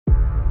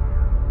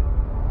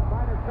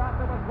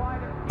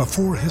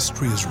Before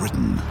history is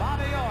written,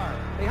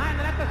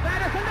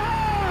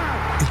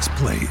 it's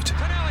played.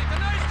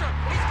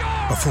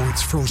 Before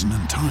it's frozen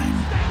in time,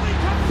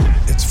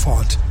 it's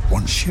fought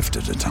one shift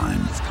at a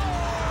time.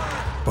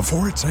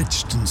 Before it's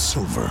etched in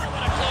silver,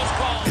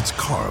 it's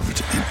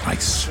carved in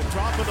ice.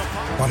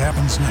 What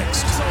happens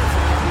next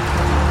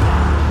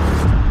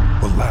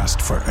will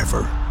last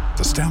forever.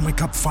 The Stanley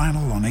Cup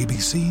Final on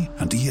ABC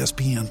and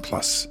ESPN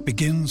Plus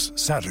begins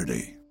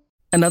Saturday.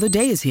 Another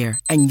day is here,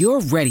 and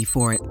you're ready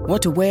for it.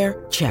 What to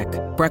wear? Check.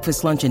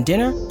 Breakfast, lunch, and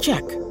dinner?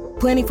 Check.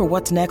 Planning for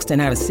what's next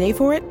and how to save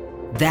for it?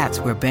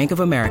 That's where Bank of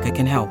America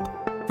can help.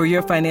 For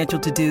your financial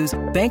to-dos,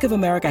 Bank of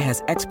America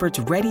has experts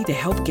ready to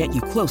help get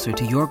you closer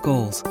to your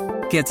goals.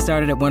 Get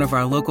started at one of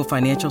our local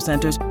financial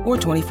centers or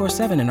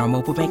 24/7 in our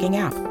mobile banking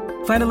app.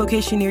 Find a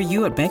location near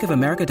you at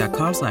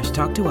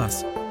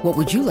bankofamerica.com/talktous. What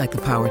would you like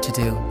the power to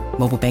do?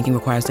 Mobile banking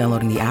requires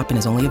downloading the app and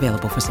is only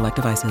available for select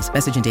devices.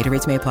 Message and data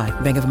rates may apply.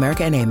 Bank of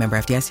America N.A., member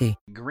FDIC.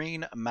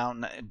 Green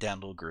Mountain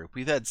Dental Group.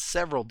 We've had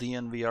several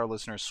DNVR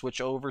listeners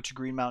switch over to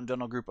Green Mountain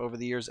Dental Group over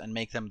the years and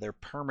make them their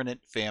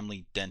permanent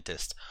family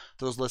dentist.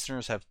 Those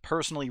listeners have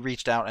personally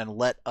reached out and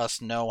let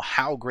us know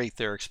how great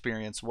their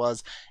experience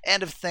was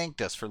and have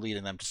thanked us for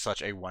leading them to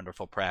such a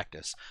wonderful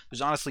practice.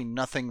 There's honestly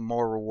nothing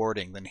more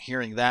rewarding than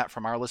hearing that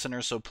from our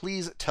listeners, so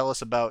please tell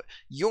us about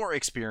your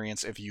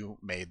experience if you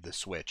made the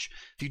switch.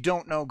 If you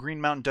don't know, Green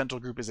Mountain Dental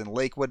Group is in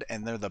Lakewood,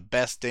 and they're the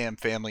best damn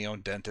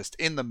family-owned dentist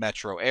in the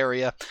metro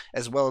area,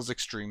 as well as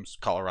extreme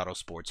Colorado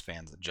sports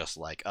fans just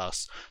like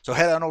us. So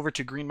head on over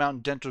to Green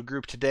Mountain Dental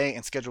Group today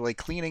and schedule a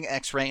cleaning,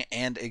 x-ray,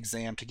 and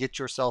exam to get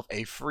yourself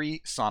a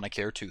free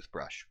Sonicare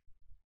toothbrush.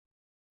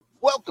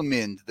 Welcome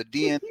into the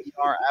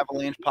DNVR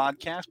Avalanche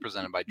podcast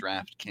presented by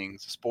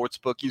DraftKings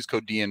Sportsbook. Use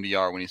code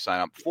DNVR when you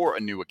sign up for a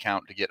new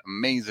account to get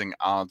amazing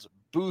odds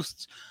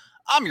boosts.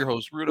 I'm your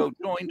host, Rudo,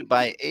 joined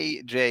by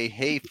AJ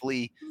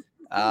Hafley.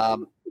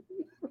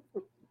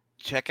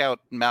 Check out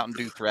Mountain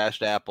Dew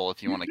Thrashed Apple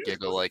if you want to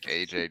giggle like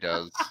AJ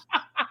does.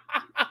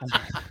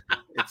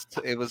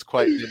 It was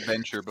quite an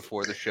adventure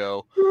before the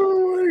show.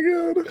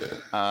 Oh, my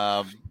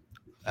God.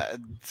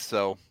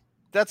 So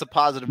that's a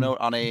positive note.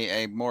 On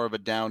a more of a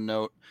down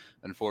note,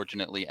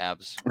 unfortunately,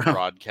 Avs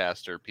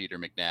broadcaster Peter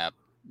McNabb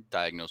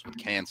diagnosed with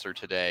cancer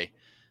today.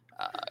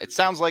 It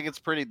sounds like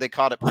they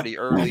caught it pretty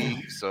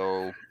early,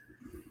 so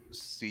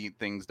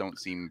things don't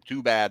seem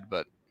too bad,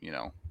 but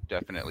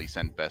definitely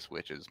send best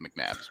wishes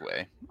McNabb's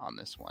way on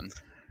this one.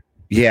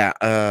 Yeah,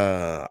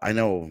 I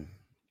know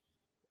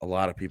a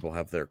lot of people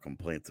have their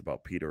complaints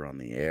about Peter on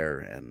the air,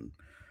 and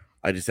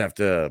I just have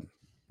to,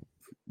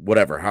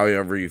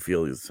 however you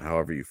feel is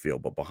however you feel,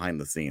 but behind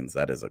the scenes,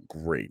 that is a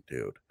great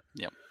dude.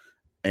 Yep.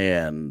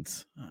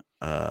 And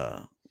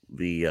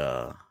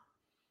the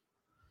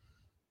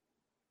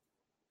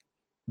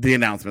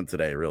announcement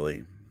today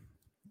really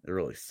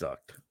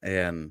sucked,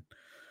 and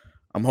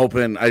I'm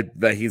hoping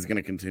that he's going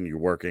to continue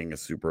working.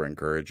 Is super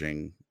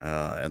encouraging,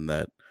 and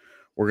that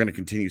we're going to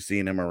continue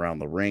seeing him around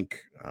the rink.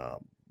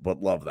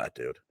 But love that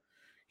dude.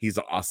 He's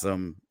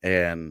awesome,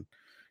 and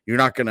you're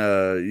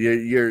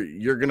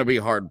gonna be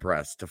hard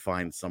pressed to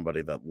find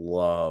somebody that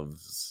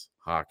loves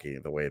hockey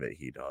the way that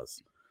he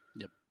does.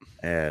 Yep.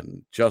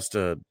 And just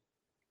the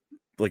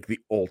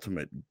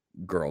ultimate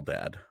girl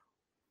dad.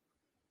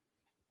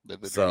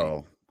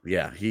 So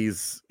yeah,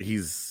 he's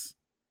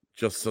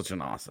just such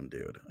an awesome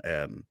dude,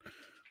 and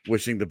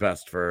wishing the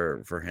best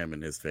for him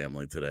and his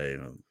family today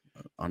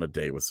on a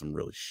day with some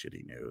really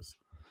shitty news.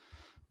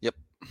 Yep.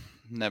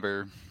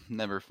 Never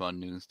fun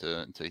news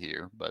to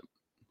hear, but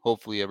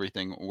hopefully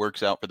everything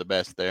works out for the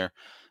best there.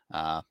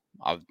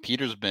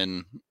 Peter's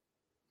been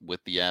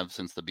with the Avs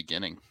since the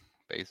beginning,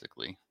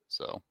 basically.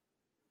 So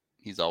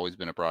he's always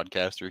been a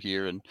broadcaster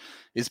here and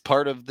is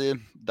part of the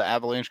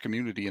Avalanche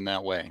community in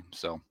that way.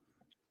 So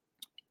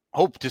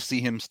hope to see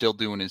him still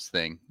doing his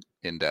thing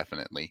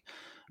indefinitely.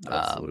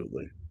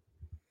 Absolutely.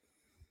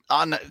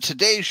 On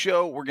today's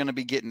show, we're going to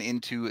be getting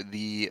into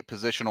the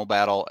positional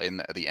battle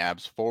in the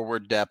Avs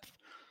forward depth.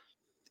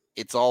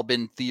 It's all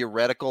been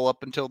theoretical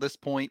up until this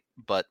point,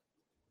 but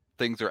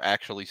things are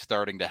actually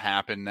starting to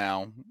happen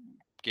now.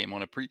 Game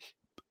one of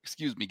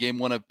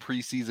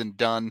preseason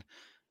done.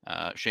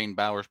 Shane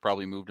Bauer's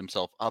probably moved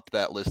himself up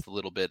that list a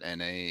little bit,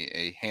 and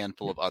a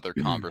handful of other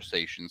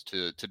conversations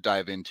to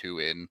dive into.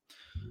 And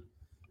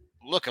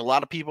look, a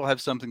lot of people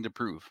have something to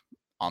prove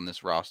on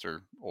this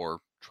roster or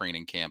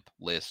training camp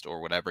list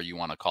or whatever you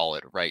want to call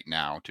it right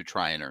now to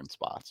try and earn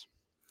spots.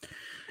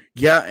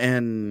 Yeah,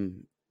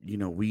 and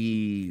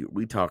we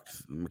talked.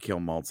 Mikhail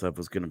Maltsev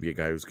was going to be a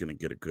guy who's going to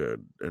get a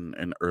good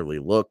an early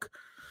look.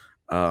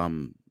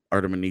 Artem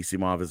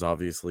Anisimov is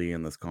obviously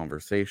in this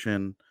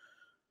conversation.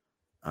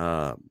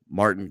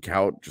 Martin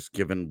Kaut, just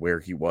given where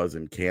he was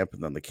in camp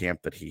and then the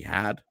camp that he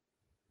had,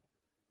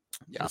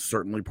 is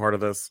certainly part of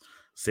this.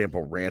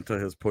 Sampo Ranta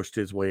has pushed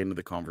his way into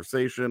the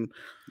conversation.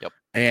 Yep.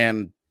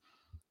 And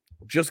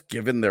just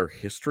given their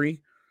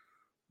history,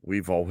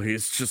 we've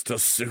always just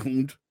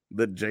assumed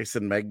that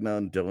Jason Megna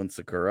and Dylan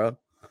Sakura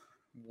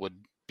would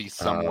be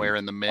somewhere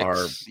in the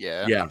mix.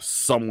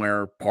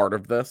 Somewhere part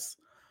of this.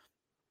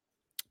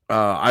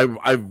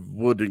 I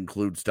would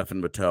include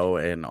Stefan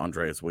Matteau and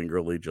Andreas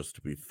Wingerly just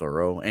to be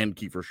thorough, and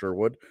Kiefer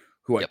Sherwood,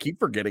 who I keep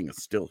forgetting is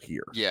still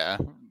here. Yeah,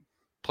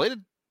 played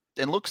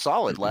and looked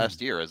solid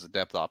last year as a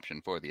depth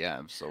option for the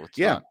Avs. So it's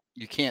not,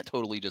 you can't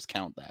totally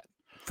discount that.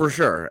 For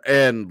sure.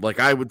 And like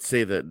I would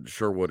say that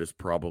Sherwood is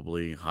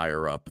probably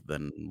higher up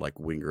than like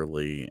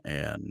Wingerly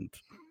and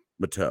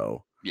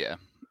Matteau. Yeah.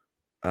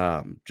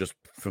 Just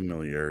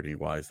familiarity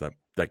wise,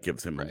 that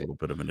gives him a little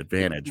bit of an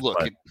advantage. Look,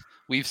 but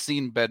we've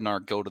seen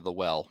Bednar go to the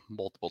well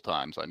multiple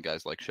times on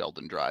guys like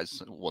Sheldon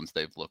Dries once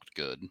they've looked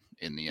good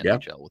in the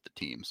NHL with the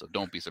team. So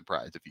don't be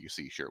surprised if you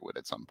see Sherwood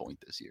at some point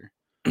this year.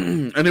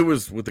 And it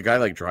was with a guy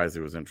like Dries,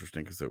 it was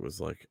interesting because it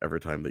was like every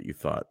time that you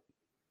thought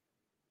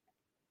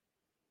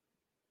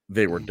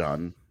they were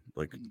done,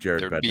 like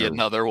Jared There'd Bednar, be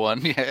another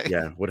one.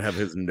 Yeah, would have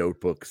his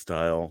notebook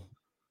style,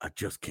 I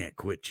just can't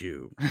quit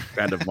you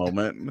kind of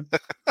moment.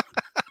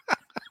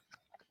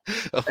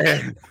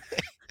 And,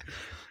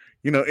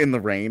 in the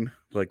rain,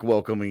 like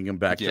welcoming him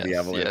back to the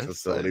Avalanche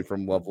facility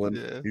from Loveland.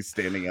 Yeah. He's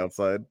standing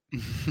outside.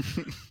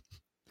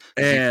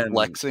 And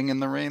flexing in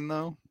the rain,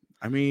 though.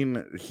 I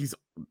mean,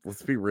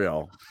 let's be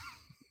real.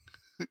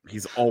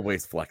 He's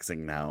always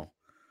flexing now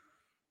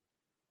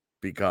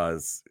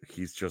because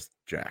he's just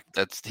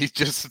jacked. He's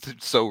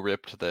just so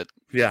ripped that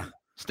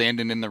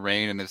standing in the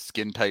rain in his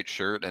skin tight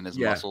shirt and his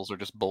muscles are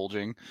just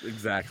bulging.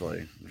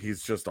 Exactly.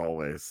 He's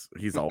always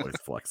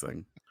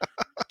flexing.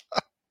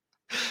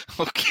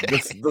 Okay.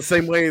 The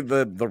same way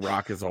that The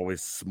Rock is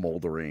always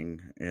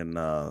smoldering in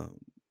the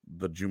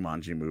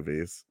Jumanji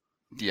movies.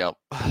 Yep.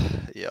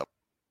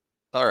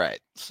 All right.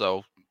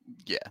 So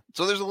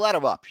there's a lot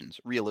of options.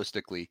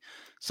 Realistically,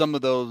 some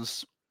of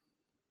those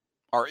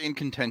are in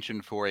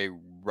contention for a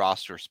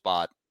roster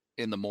spot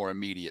in the more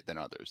immediate than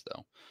others,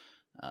 though.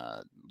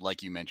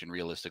 Like you mentioned,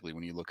 realistically,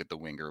 when you look at the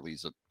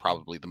Wingerlys,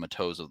 probably the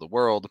Matteaus of the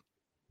world,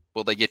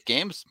 will they get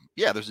games?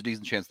 Yeah, there's a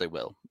decent chance they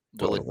will.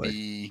 Totally. Will it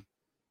be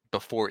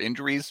before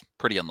injuries?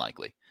 Pretty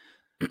unlikely.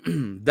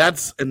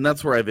 That's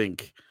where I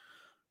think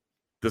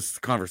this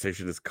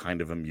conversation is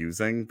kind of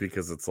amusing,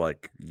 because it's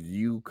like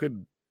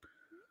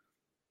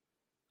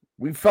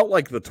we felt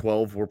like the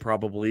 12 were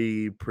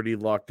probably pretty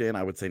locked in.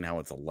 I would say now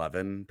it's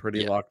 11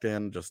 pretty locked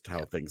in, just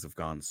how things have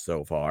gone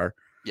so far.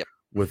 Yep.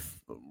 With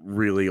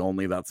really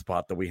only that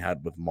spot that we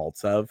had with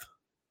Maltsev.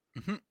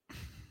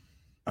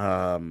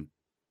 Mm-hmm.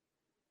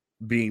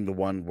 Being the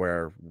one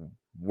where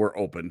we're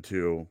open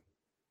to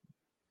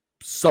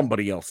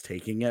somebody else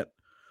taking it.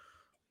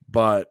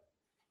 But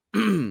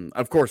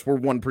of course, we're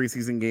one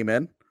preseason game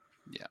in.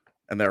 Yeah.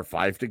 And there are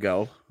 5 to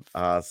go.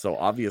 So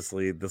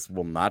obviously, this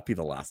will not be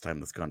the last time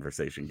this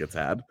conversation gets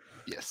had.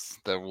 Yes,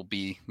 there will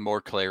be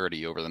more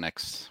clarity over the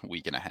next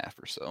week and a half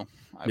or so,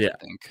 I would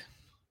think.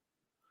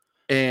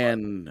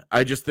 And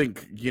I just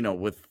think,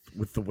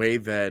 with the way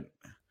that,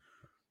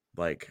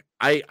 like,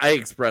 I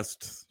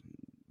expressed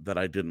that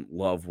I didn't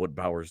love what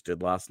Bowers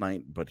did last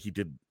night, but he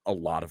did a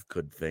lot of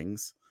good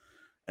things.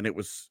 And it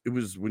was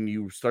when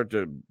you start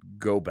to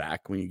go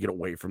back, when you get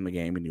away from the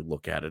game and you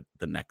look at it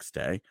the next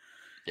day,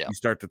 you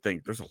start to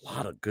think there's a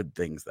lot of good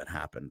things that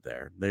happened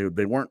there.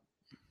 They weren't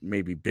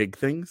maybe big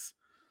things,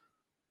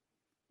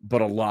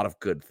 but a lot of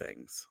good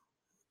things.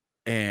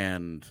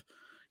 And,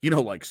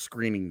 like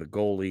screening the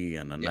goalie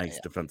and a nice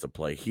defensive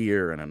play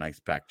here and a nice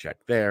back check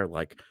there,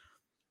 like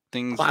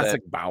things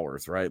classic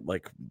Bowers, right?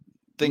 Like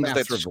things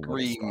that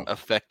scream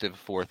effective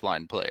fourth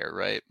line player,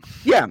 right?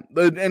 Yeah,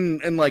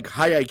 and like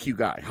high IQ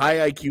guy,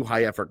 high IQ,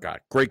 high effort guy.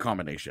 Great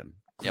combination.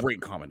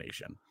 Great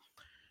combination.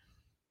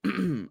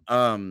 And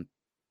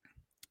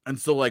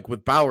so like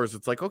with Bowers,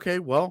 it's like, okay,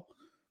 well,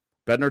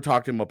 Bednar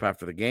talked him up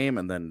after the game,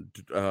 and then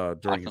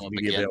during his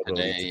media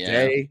availability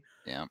today,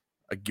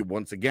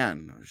 once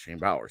again, Shane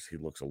Bowers, he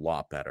looks a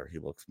lot better. He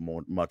looks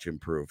much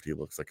improved. He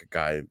looks like a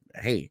guy,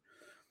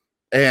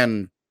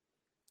 and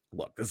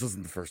look, this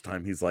isn't the first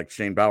time he's like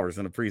Shane Bowers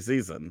in a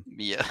preseason.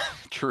 Yeah,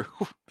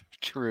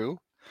 true.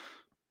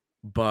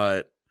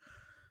 But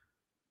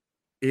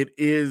it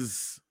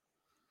is,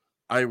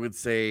 I would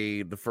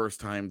say, the first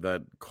time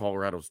that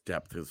Colorado's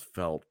depth has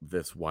felt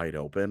this wide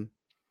open.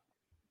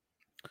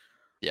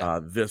 Yeah.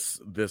 This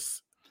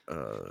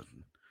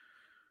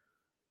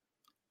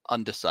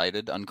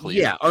undecided, unclear.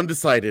 Yeah,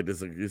 undecided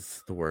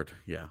is the word.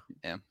 Yeah.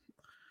 Yeah.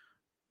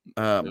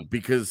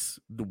 Because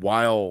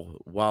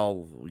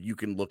while you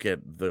can look at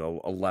the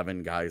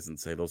 11 guys and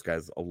say those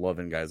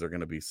 11 guys are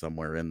going to be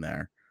somewhere in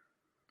there,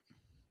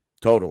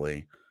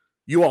 totally,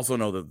 you also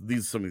know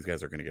that some of these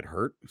guys are going to get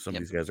hurt. Some of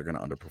these guys are going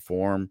to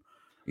underperform.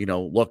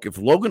 Look, if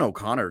Logan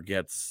O'Connor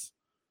gets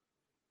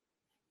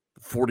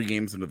 40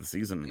 games into the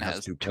season and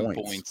has 2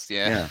 points,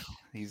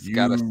 he's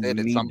got to sit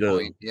at some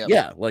point.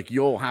 Yeah, like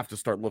you'll have to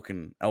start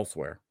looking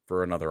elsewhere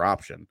for another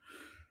option.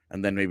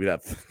 And then maybe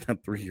that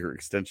 3-year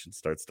extension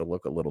starts to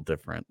look a little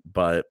different,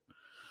 but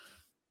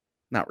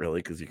not really,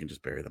 because you can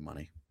just bury the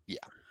money. Yeah,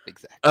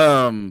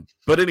 exactly.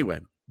 But anyway,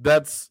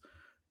 that's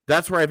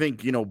where I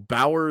think,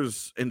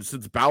 Bowers, and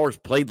since Bowers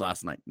played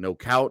last night, no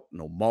Kaut,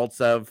 no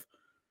Maltsev,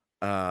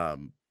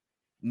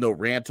 no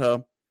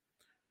Ranta,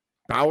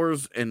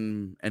 Bowers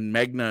and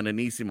Megna and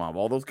Anisimov,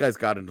 all those guys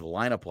got into the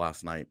lineup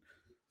last night,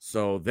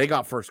 so they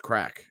got first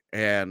crack.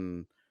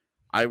 And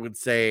I would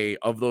say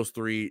of those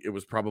three, it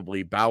was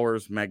probably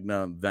Bowers,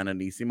 Megna, then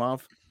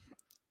Anisimov.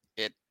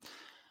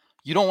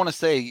 You don't want to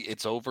say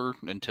it's over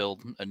until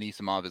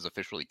Anisimov is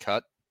officially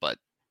cut, but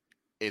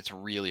it's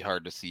really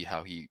hard to see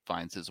how he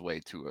finds his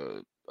way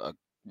to a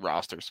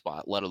roster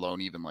spot, let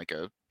alone even like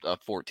a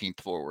 14th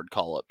forward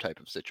call-up type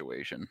of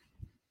situation.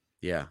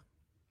 Yeah.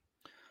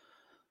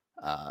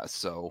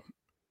 So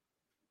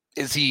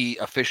is he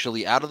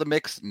officially out of the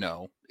mix?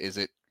 No. Is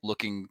it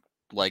looking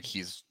like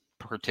he's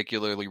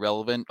particularly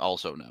relevant?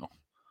 Also no.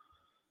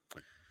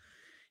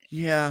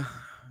 Yeah.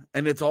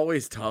 And it's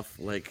always tough.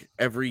 Like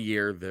every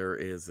year there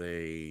is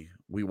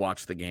we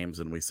watch the games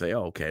and we say,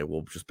 oh, okay,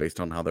 well, just based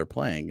on how they're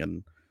playing,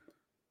 and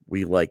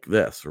we like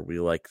this or we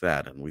like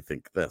that, and we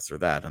think this or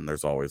that. And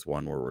there's always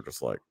one where we're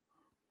just like,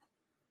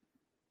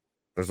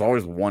 there's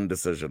always one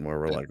decision where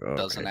we're like, oh,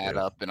 doesn't add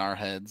up in our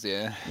heads.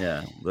 Yeah.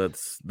 Yeah.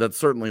 That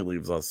certainly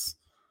leaves us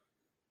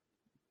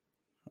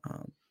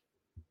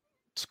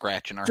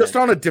scratching our just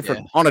head. on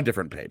a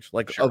different page,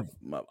 like Sure.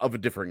 of a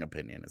differing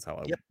opinion is how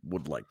I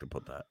would like to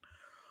put that.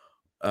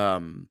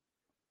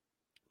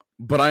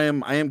 But I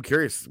am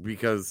curious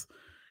because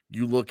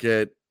you look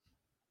at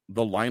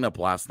the lineup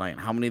last night,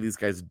 how many of these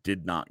guys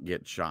did not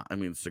get shot? I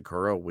mean,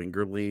 Sakura,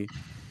 Wingerly,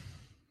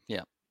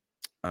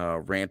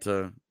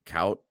 Ranta,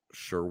 Kaut,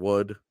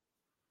 Sherwood.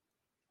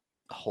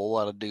 A whole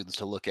lot of dudes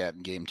to look at in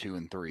game 2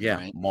 and 3. Yeah,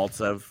 right?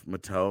 Maltsev,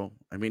 Mateau.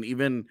 I mean,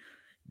 even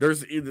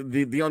there's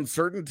the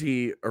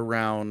uncertainty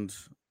around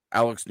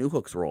Alex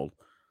Newhook's role.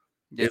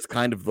 It's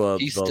kind of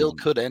he still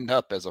could end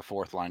up as a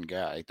fourth line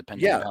guy,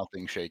 depending on how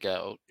things shake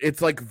out.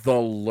 It's like the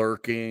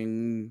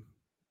lurking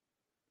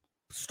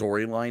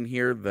storyline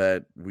here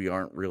that we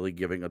aren't really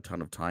giving a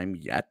ton of time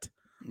yet.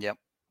 Yep.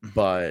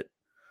 But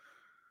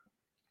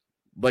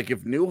like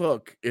if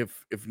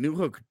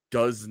Newhook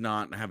does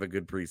not have a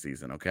good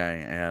preseason,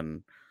 okay,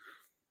 and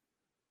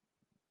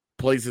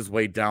plays his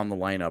way down the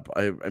lineup,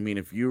 I mean,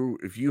 if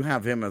you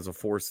have him as a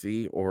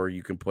 4C, or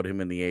you can put him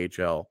in the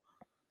AHL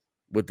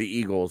with the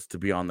Eagles to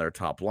be on their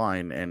top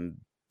line and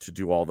to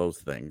do all those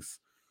things,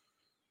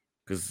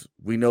 because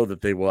we know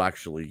that they will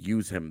actually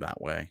use him that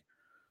way.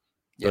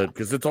 Yeah,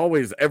 because it's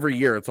always every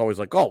year. It's always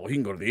like, oh, well, he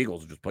can go to the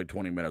Eagles and just play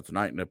 20 minutes a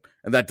night,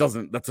 and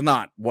that's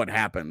not what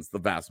happens the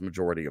vast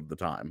majority of the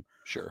time.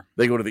 Sure,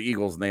 they go to the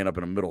Eagles and they end up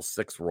in a middle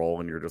six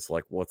role, and you're just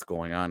like, what's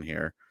going on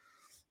here?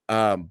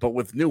 But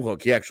with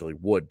Newhook, he actually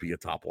would be a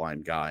top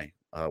line guy.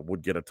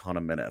 Would get a ton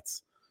of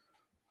minutes.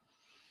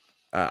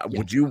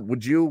 Would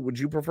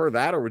you prefer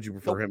that, or would you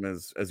prefer him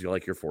as you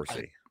like your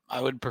 4C? I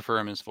would prefer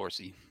him as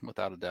 4C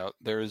without a doubt.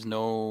 There is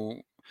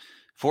no.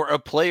 For a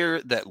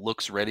player that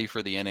looks ready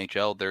for the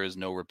NHL, there is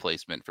no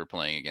replacement for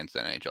playing against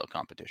NHL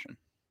competition.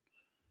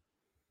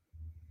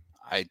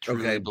 I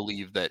truly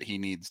believe that he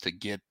needs to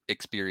get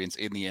experience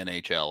in the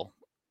NHL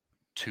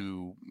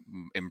to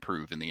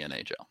improve in the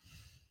NHL.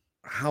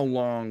 How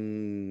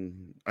long?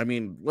 I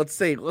mean, let's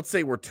say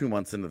we're 2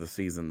 months into the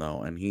season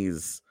though, and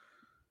he's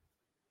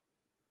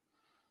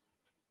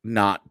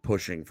not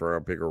pushing for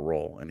a bigger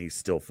role, and he's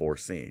still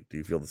 4C. Do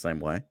you feel the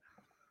same way?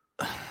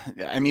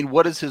 I mean,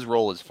 what is his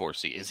role as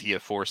 4C? Is he a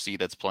 4C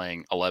that's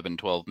playing 11,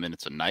 12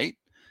 minutes a night?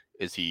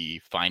 Is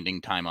he finding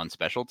time on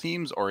special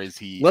teams, or is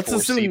he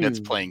 4C that's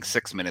playing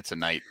 6 minutes a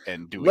night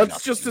and doing nothing?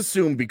 Let's just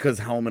assume, because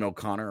Helm and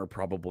O'Connor are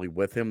probably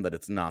with him, that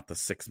it's not the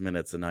 6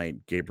 minutes a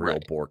night Gabriel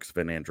Bork,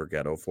 Sven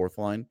Andrighetto fourth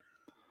line,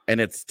 and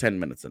it's 10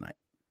 minutes a night.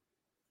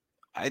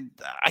 I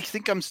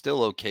think I'm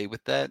still okay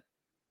with that,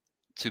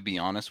 to be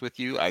honest with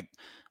you. I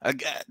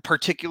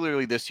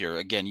particularly this year,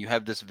 again, you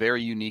have this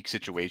very unique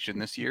situation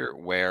this year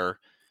where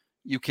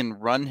you can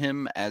run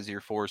him as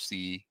your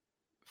 4C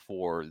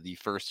for the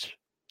first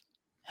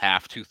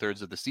half,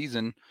 2/3 of the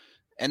season,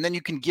 and then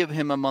you can give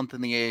him a month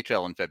in the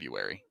AHL in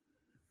February.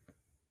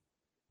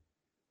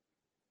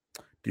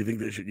 Do you think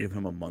they should give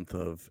him a month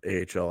of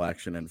AHL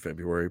action in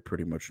February,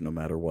 pretty much no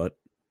matter what?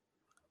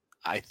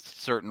 I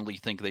certainly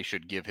think they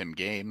should give him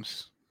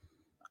games.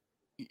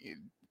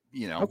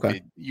 You know,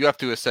 you have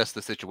to assess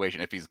the situation.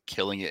 If he's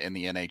killing it in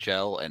the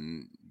NHL,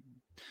 and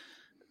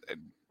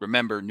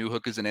remember,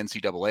 Newhook is an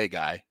NCAA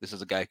guy. This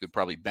is a guy who could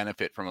probably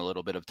benefit from a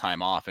little bit of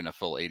time off in a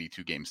full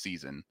 82-game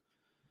season.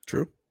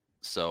 True.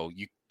 So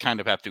you kind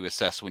of have to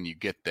assess when you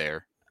get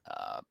there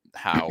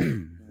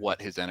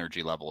what his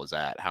energy level is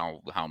at,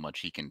 how much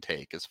he can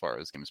take as far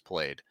as games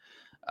played.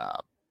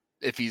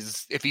 If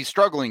he's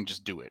struggling,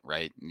 just do it,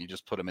 right? And you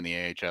just put him in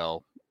the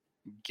AHL.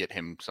 Get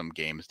him some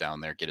games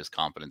down there, get his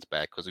confidence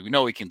back, because we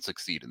know he can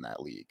succeed in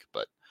that league.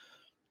 But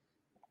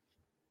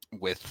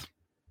with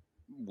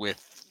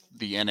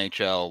the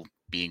NHL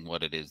being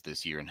what it is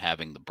this year and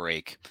having the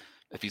break,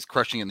 if he's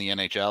crushing in the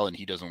NHL and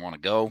he doesn't want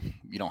to go,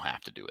 you don't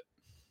have to do it.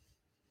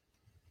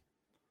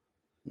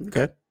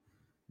 Okay,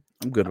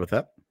 I'm good with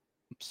that.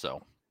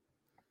 So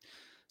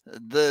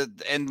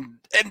and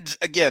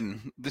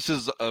again, this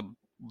is a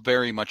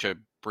very much a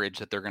bridge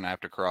that they're going to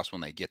have to cross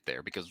when they get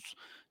there, because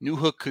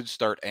Newhook could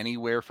start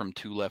anywhere from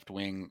 2 left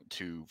wing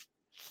to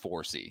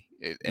 4C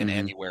and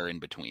anywhere in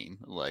between.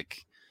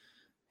 Like,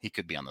 he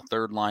could be on the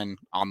third line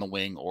on the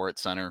wing or at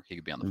center. He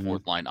could be on the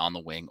fourth line on the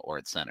wing or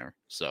at center.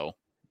 So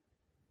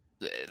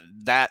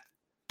that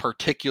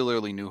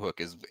particularly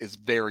Newhook is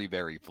very,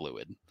 very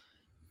fluid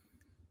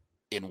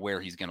in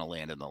where he's going to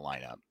land in the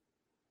lineup.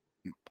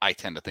 I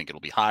tend to think it'll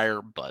be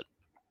higher, but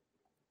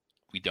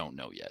we don't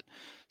know yet.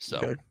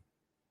 So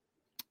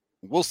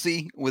we'll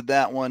see with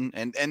that one.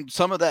 And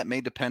some of that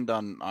may depend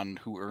on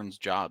who earns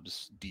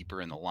jobs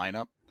deeper in the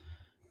lineup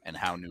and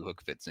how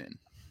Newhook fits in.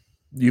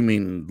 You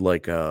mean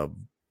like a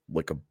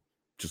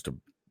just a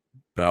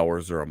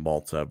Bowers or a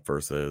Maltsev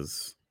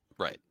versus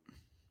right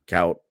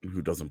Kaut,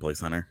 who doesn't play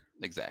center?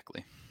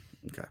 Exactly.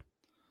 Okay.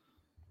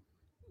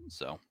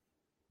 So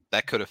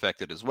that could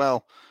affect it as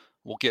well.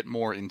 We'll get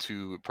more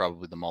into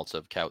probably the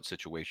Maltsev Kaut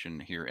situation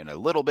here in a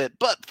little bit.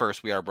 But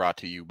first, we are brought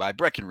to you by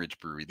Breckenridge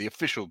Brewery, the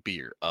official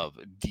beer of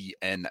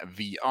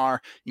DNVR.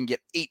 You can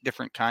get 8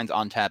 different kinds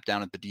on tap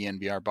down at the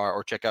DNVR bar,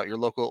 or check out your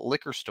local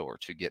liquor store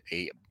to get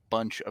a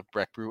bunch of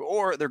Breck Brew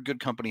or their Good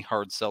Company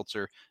hard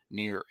seltzer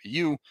near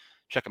you.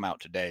 Check them out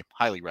today.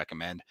 Highly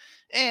recommend.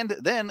 And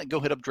then go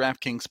hit up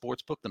DraftKings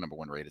Sportsbook, the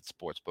 #1 rated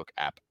sportsbook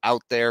app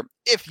out there.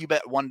 If you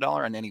bet $1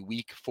 on any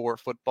Week 4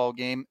 football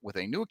game with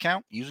a new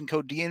account using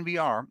code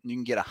DNVR, you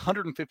can get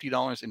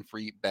 $150 in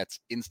free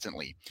bets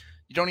instantly.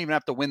 You don't even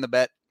have to win the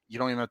bet. You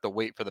don't even have to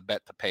wait for the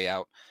bet to pay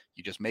out.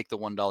 You just make the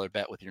 $1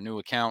 bet with your new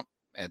account,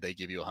 and they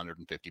give you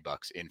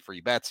 $150 in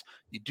free bets.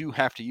 You do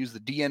have to use the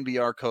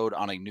DNVR code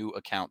on a new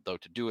account, though,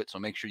 to do it, so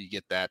make sure you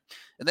get that.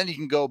 And then you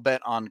can go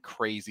bet on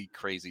crazy,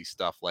 crazy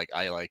stuff like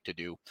I like to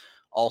do.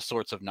 All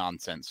sorts of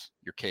nonsense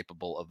you're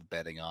capable of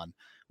betting on.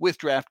 With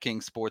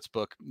DraftKings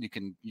Sportsbook, you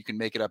can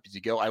make it up as you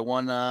go. I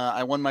won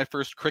my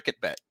first cricket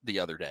bet the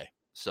other day.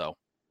 So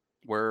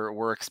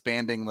we're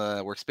expanding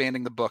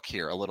the book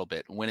here a little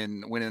bit,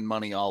 winning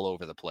money all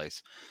over the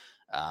place.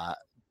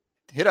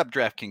 Hit up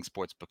DraftKings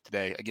Sportsbook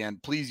today. Again,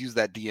 please use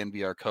that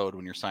DNVR code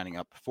when you're signing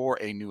up for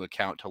a new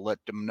account to let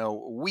them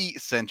know we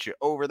sent you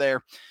over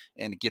there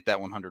and get that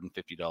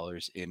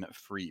 $150 in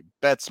free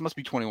bets. Must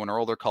be 21 or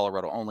older,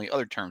 Colorado only.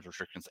 Other terms,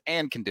 restrictions,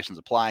 and conditions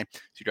apply.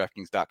 See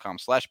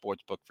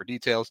DraftKings.com/sportsbook for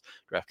details.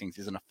 DraftKings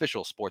is an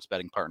official sports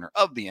betting partner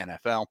of the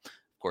NFL.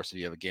 Of course, if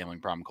you have a gambling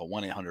problem, call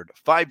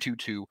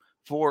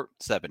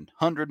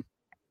 1-800-522-4700.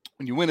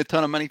 When you win a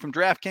ton of money from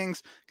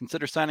DraftKings,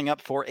 consider signing up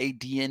for a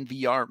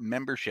DNVR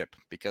membership,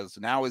 because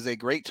now is a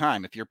great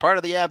time. If you're part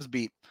of the Avs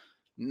beat,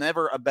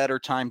 never a better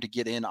time to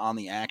get in on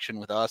the action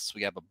with us.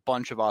 We have a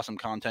bunch of awesome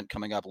content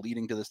coming up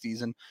leading to the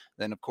season.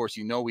 Then, of course,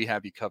 we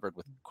have you covered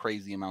with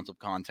crazy amounts of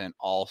content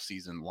all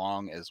season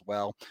long as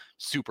well.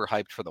 Super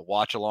hyped for the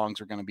watch-alongs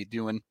we're going to be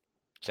doing.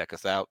 Check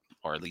us out,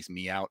 or at least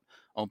me out,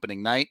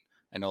 opening night.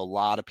 I know a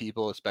lot of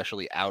people,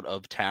 especially out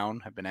of town,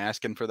 have been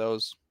asking for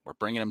those. We're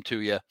bringing them to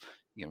you.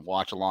 You can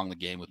watch along the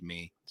game with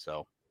me.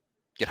 So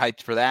get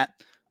hyped for that.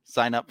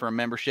 Sign up for a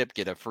membership,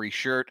 get a free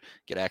shirt,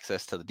 get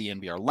access to the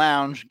DNVR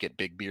lounge, get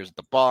big beers at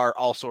the bar,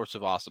 all sorts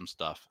of awesome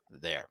stuff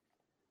there.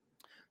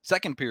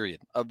 Second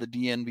period of the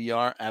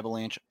DNVR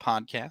Avalanche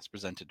podcast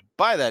presented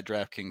by that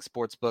DraftKings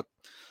Sportsbook.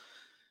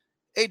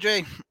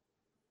 AJ,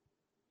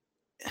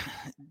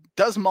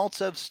 does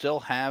Maltsev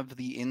still have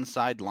the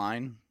inside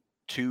line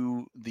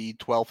to the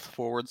 12th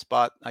forward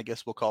spot? I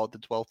guess we'll call it the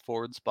 12th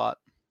forward spot.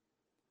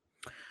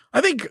 I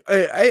think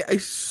I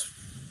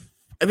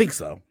think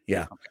so.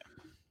 Yeah. Okay.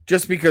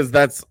 Just because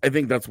I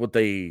think that's what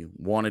they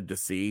wanted to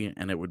see,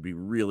 and it would be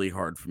really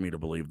hard for me to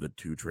believe that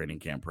 2 training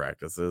camp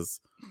practices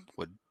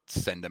would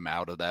send him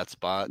out of that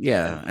spot.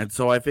 Yeah, and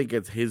so I think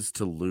it's his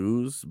to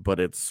lose, but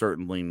it's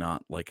certainly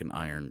not like an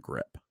iron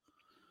grip.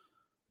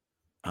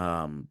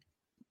 I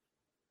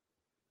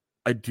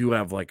do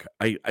have I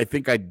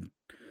think I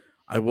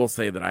will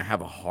say that I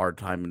have a hard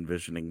time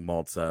envisioning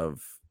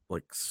Maltsev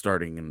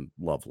starting in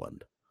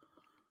Loveland.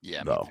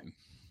 Yeah, though.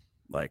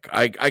 Like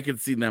I could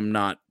see them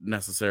not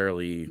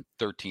necessarily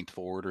 13th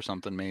forward or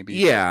something, maybe.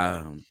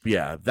 Yeah.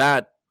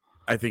 That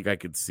I think I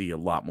could see a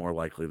lot more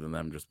likely than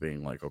them just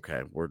being like,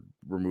 okay, we're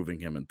removing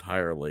him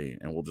entirely,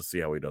 and we'll just see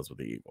how he does with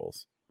the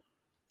Eagles.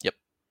 Yep.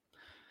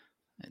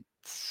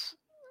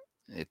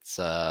 It's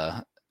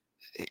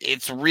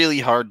really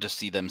hard to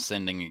see them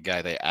sending a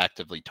guy they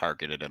actively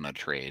targeted in a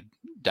trade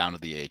down to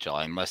the AHL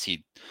unless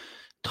he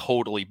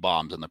totally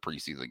bombs in the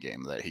preseason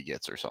game that he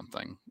gets or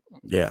something.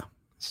 Yeah.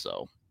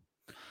 So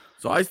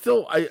I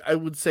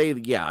would say,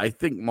 yeah, I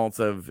think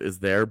Maltsev is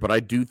there, but I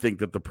do think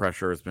that the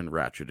pressure has been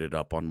ratcheted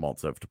up on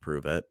Maltsev to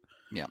prove it.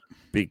 Yeah.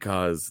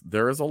 Because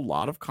there is a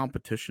lot of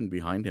competition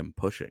behind him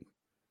pushing.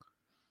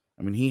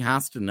 I mean, he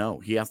has to know.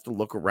 He has to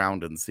look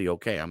around and see,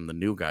 okay, I'm the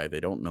new guy. They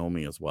don't know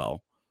me as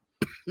well.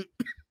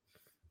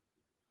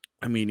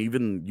 I mean,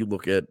 even you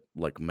look at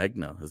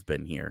Megna has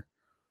been here.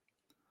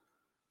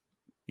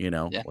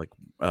 Yeah.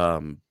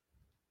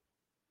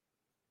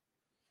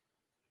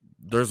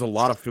 There's a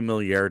lot of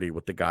familiarity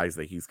with the guys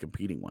that he's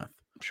competing with.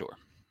 Sure.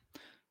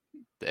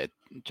 That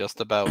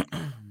just about,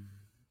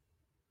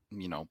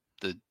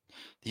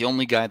 the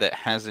only guy that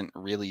hasn't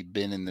really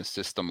been in this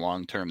system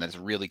long term that's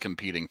really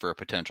competing for a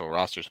potential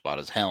roster spot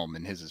is Helm,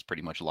 and his is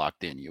pretty much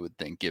locked in, you would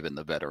think, given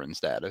the veteran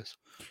status.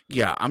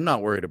 Yeah, I'm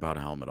not worried about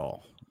Helm at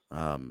all.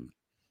 I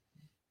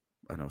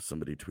know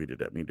somebody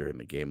tweeted at me during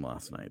the game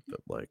last night that,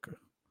 like,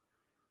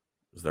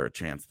 is there a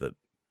chance that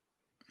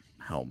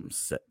Helm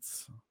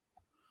sits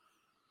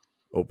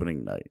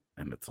opening night?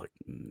 And it's like,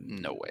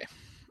 no way.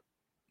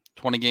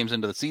 20 games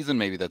into the season,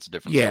 maybe that's a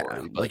different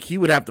story. But like, he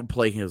would have to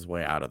play his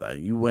way out of that.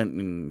 You went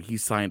and he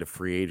signed a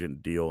free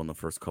agent deal in the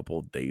first couple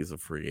of days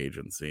of free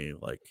agency.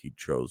 Like, he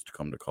chose to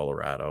come to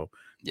Colorado.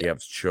 The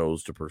Avs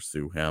chose to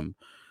pursue him.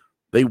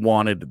 They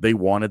wanted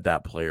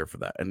that player for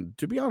that. And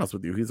to be honest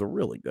with you, he's a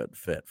really good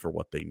fit for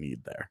what they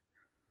need there.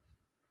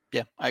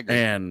 Yeah, I agree.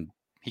 And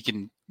he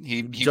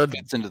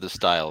fits into the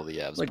style of the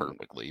Avs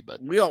perfectly. But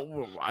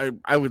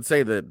I would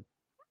say that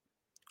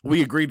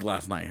we agreed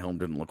last night Helm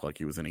didn't look like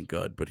he was any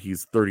good, but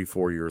he's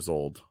 34 years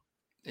old.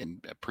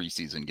 In a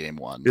preseason game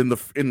 1. In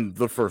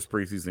the first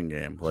preseason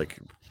game. Like,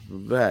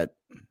 that.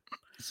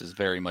 This is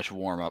very much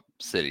warm-up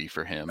city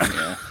for him.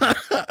 Yeah.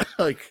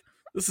 Like,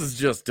 this is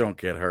just don't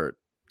get hurt.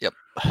 Yep.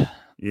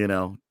 You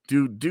know,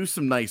 do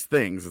some nice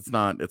things. It's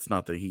not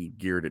that he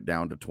geared it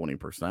down to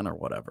 20% or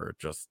whatever.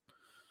 Just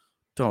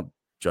don't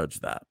judge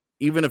that.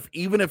 Even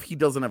if he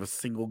doesn't have a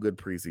single good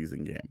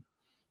preseason game,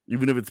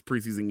 even if it's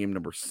preseason game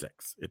number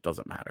 6, it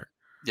doesn't matter.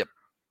 Yep.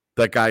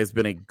 That guy has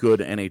been a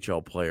good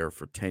NHL player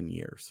for 10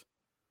 years.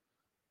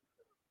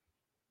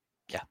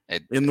 Yeah.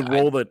 In the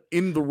role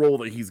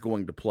that he's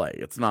going to play.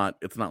 It's not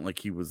like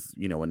he was,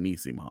 a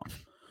Anisimov.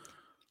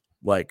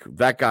 Like,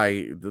 that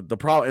guy, the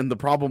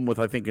problem with,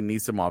 I think,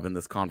 Anisimov in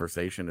this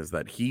conversation is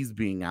that he's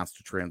being asked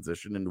to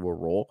transition into a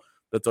role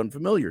that's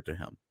unfamiliar to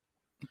him.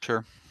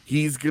 Sure.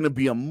 He's going to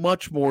be a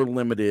much more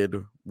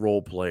limited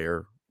role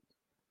player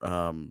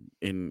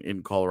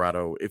in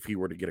Colorado. If he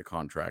were to get a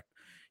contract,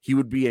 he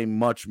would be a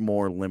much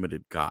more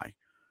limited guy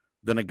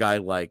than a guy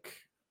like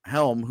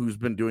Helm, who's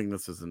been doing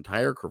this his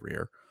entire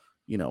career.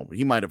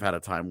 He might have had a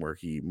time where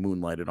he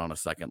moonlighted on a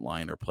second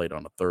line or played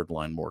on a third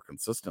line more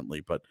consistently,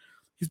 but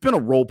he's been a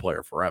role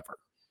player forever.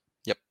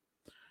 Yep.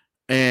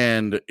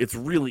 And it's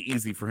really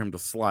easy for him to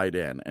slide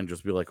in and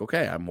just be like,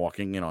 okay, I'm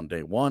walking in on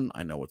day 1.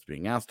 I know what's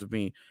being asked of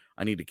me.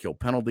 I need to kill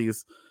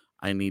penalties.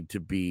 I need to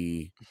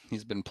be...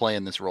 He's been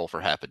playing this role for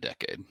half a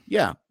decade.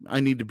 Yeah. I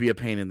need to be a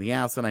pain in the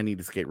ass, and I need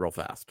to skate real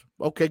fast.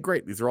 Okay,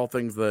 great. These are all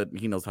things that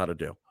he knows how to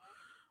do.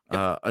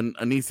 Yep.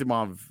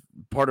 Anisimov,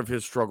 part of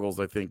his struggles,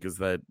 I think, is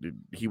that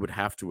he would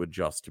have to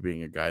adjust to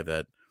being a guy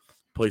that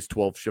plays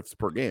 12 shifts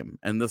per game.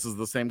 And this is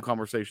the same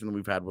conversation that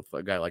we've had with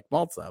a guy like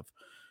Maltsev.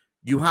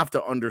 You have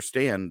to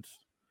understand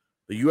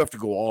that you have to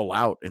go all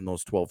out in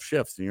those 12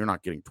 shifts, and you're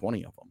not getting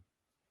 20 of them.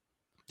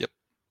 Yep.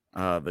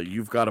 That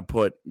you've got to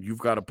put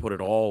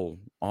it all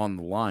on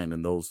the line,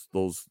 and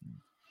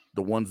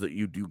the ones that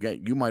you do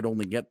get, you might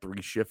only get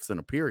 3 shifts in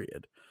a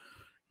period.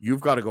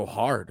 You've got to go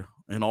hard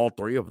in all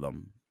 3 of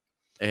them,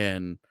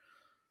 and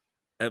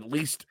at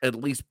least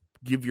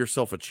give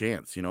yourself a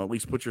chance, at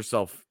least put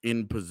yourself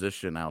in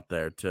position out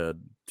there to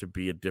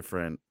be a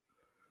different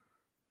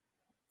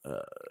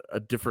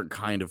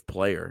kind of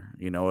player,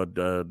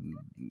 a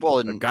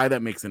guy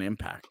that makes an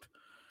impact.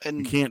 And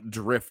you can't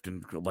drift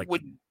and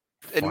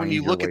when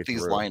you look at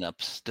these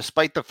lineups,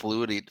 despite the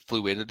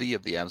fluidity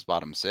of the Avs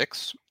bottom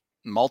 6,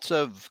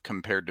 Maltsev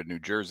compared to New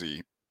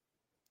Jersey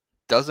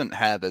doesn't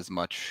have as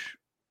much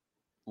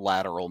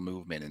lateral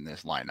movement in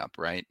this lineup,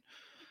 right?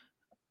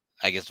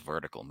 I guess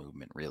vertical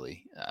movement,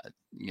 really.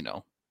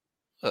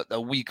 A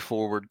weak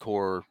forward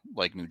core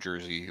like New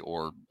Jersey,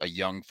 or a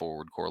young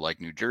forward core like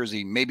New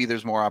Jersey, maybe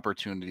there's more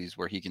opportunities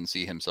where he can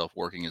see himself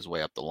working his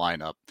way up the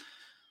lineup.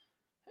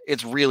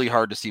 It's really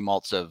hard to see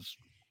Maltsev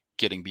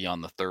getting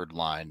beyond the 3rd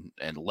line,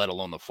 and let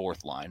alone the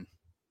 4th line,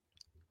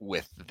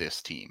 with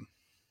this team,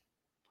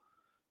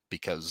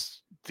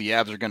 because the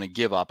Avs are going to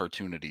give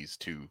opportunities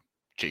to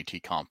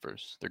JT Compher.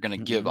 They're going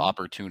to give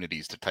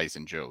opportunities to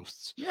Tyson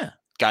Jost. Yeah.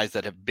 Guys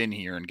that have been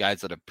here and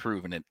guys that have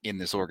proven it in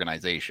this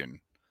organization.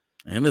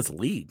 And this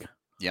league.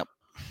 Yep.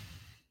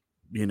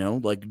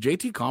 Like,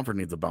 JT Compher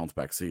needs a bounce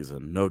back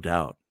season, no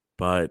doubt.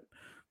 But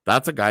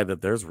that's a guy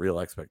that there's real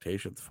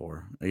expectations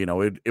for.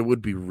 It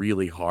would be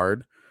really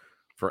hard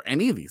for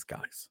any of these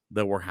guys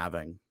that we're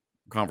having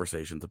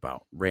conversations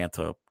about.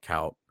 Ranta,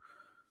 Kaut,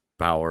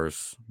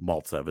 Bowers,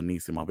 Maltsev, and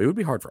Anisimov. It would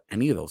be hard for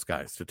any of those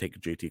guys to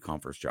take JT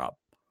Compher's job.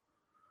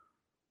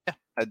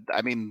 Yeah,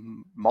 I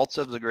mean,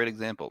 Maltsev's a great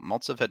example.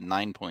 Maltsev had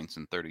 9 points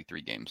in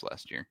 33 games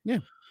last year. Yeah,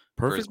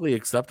 perfectly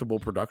acceptable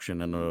production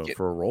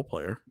for a role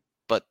player.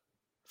 But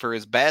for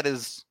as bad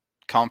as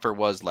Compher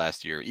was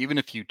last year, even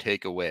if you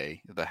take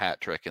away the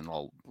hat trick in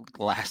the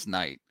last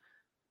night,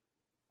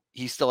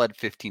 he still had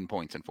 15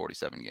 points in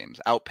 47 games,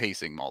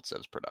 outpacing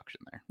Maltsev's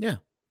production there. Yeah.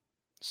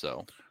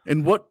 So,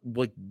 and what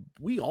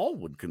we all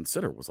would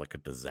consider was like a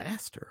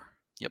disaster.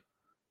 Yep.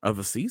 Of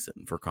a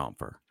season for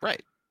Compher.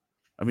 Right.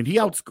 I mean, he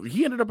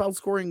ended up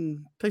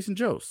outscoring Tyson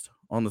Jost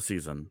on the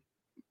season.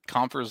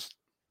 Compher's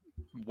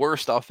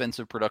worst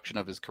offensive production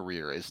of his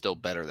career is still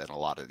better than a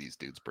lot of these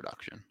dudes'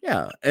 production.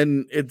 Yeah,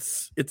 and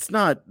it's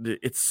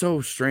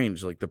so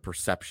strange, like the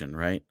perception,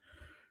 right?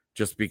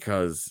 Just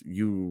because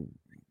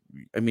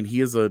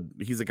he's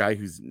a guy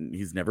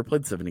he's never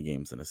played 70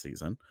 games in a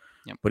season,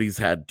 Yep. but he's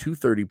had 2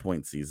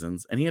 30-point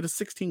seasons, and he had a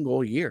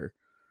 16-goal year.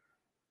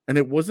 And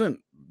it wasn't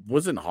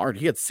hard.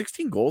 He had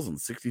 16 goals in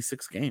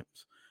 66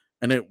 games.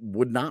 And it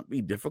would not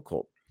be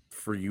difficult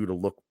for you to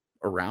look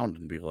around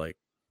and be like,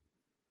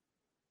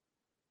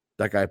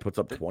 that guy puts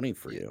up 20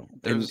 for you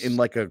in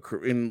like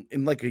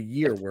a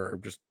year where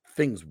just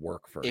things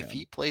work for him. If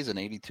he plays an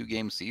 82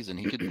 game season,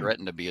 he could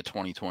threaten to be a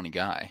 2020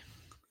 guy.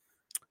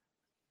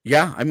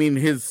 Yeah, I mean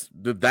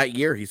that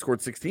year he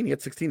scored 16. He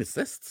had 16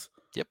 assists.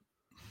 Yep.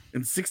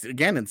 In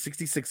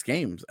 66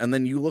 games. And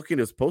then you look at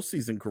his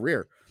postseason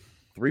career,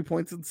 3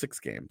 points in 6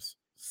 games,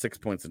 6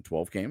 points in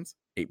 12 games,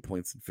 8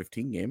 points in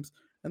 15 games,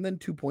 and then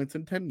 2 points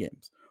in 10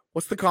 games.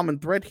 What's the common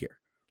thread here?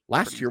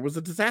 Last year was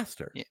a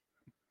disaster. Yeah.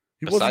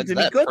 He Besides wasn't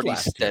any that, good pretty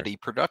last steady year.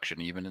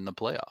 production even in the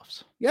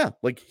playoffs. Yeah,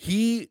 like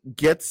he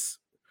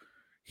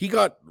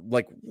got,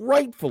 like,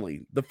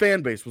 rightfully, the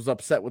fan base was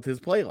upset with his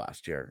play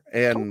last year.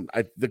 And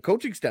the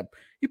coaching staff,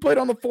 he played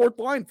on the 4th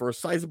line for a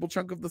sizable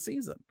chunk of the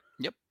season.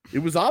 Yep. It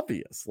was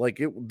obvious.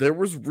 Like there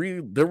was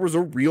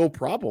a real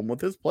problem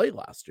with his play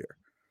last year.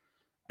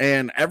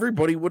 And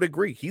everybody would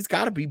agree. He's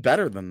got to be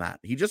better than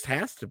that. He just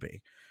has to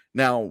be.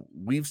 Now,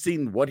 we've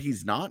seen what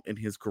he's not in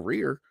his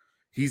career.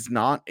 He's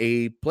not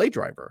a play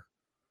driver.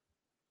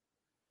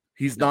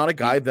 He's not a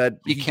guy that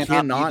he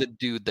cannot be the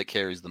dude that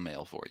carries the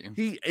mail for you.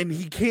 He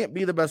can't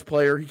be the best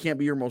player. He can't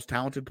be your most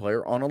talented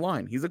player on a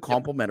line. He's a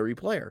complimentary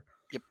player.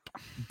 Yep.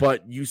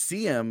 But you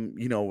see him,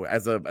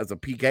 as a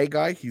PK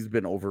guy, he's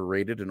been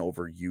overrated and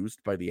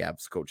overused by the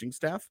Avs coaching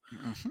staff.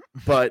 Mm-hmm.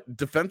 But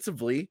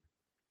defensively,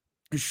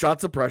 his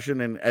shot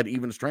suppression and at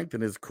even strength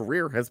in his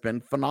career has been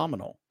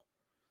phenomenal.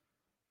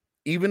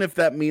 Even if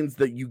that means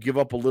that you give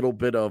up a little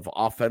bit of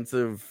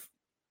offensive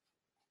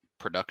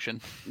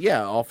production.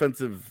 Yeah,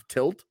 offensive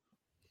tilt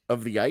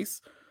of the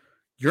ice.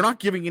 You're not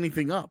giving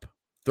anything up.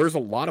 There's a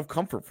lot of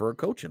comfort for a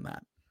coach in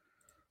that.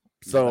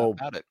 So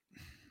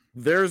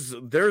there's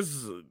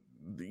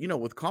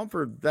with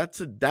comfort,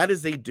 that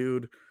is a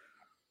dude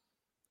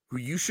who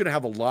you should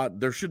have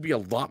there should be a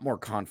lot more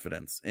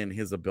confidence in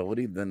his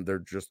ability than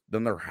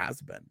there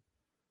has been.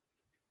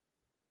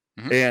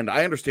 Mm-hmm. And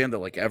I understand that,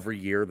 like, every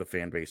year the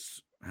fan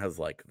base has,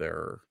 like,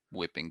 their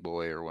whipping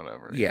boy or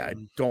whatever. Yeah, I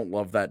don't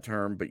love that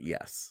term, but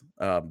yes,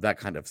 that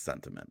kind of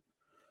sentiment.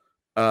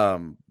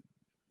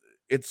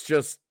 It's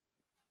just,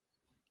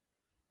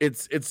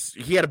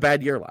 he had a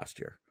bad year last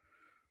year,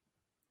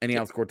 and he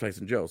outscored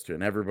Tyson Jost too,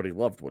 and everybody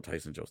loved what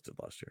Tyson Jost did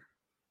last year.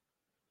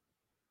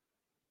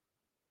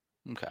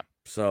 Okay,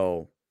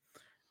 so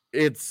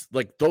it's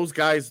like those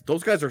guys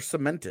are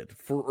cemented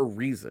for a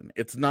reason.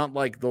 It's not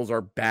like those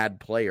are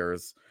bad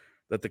players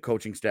that the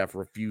coaching staff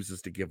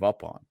refuses to give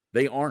up on.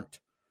 They aren't.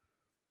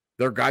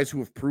 They're guys who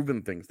have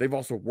proven things. They've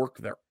also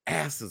worked their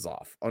asses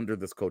off under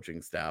this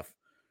coaching staff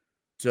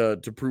to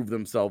prove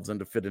themselves and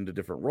to fit into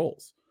different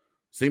roles.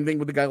 Same thing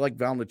with a guy like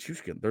Val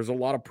Nichushkin. There's a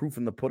lot of proof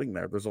in the pudding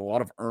there. There's a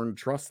lot of earned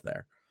trust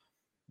there.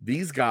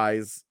 These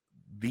guys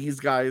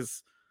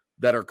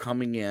that are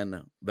coming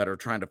in, that are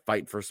trying to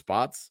fight for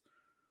spots,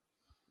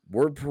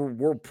 we're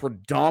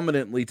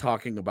predominantly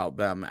talking about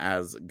them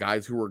as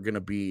guys who are going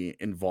to be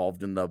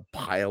involved in the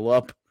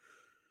pileup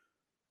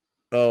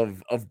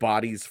of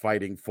bodies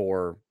fighting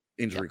for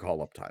injury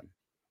call-up time.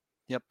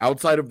 Yep.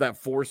 Outside of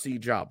that 4C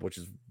job, which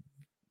is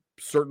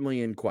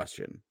certainly in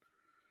question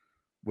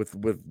with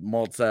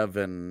Maltsev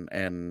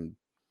and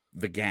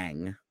the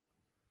gang.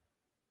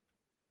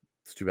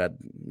 It's too bad.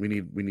 We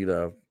need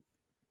a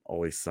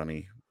Always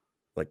Sunny,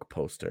 like,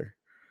 poster.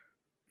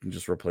 And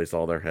just replace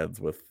all their heads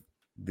with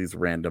these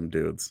random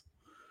dudes.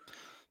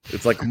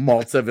 It's like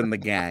Maltsev and the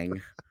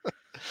gang.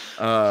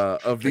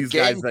 Of these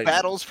gang guys that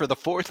battles for the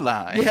 4th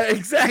line. Yeah,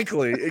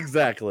 exactly.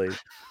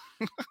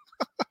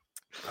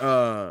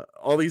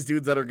 All these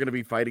dudes that are going to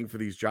be fighting for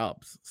these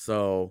jobs.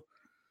 So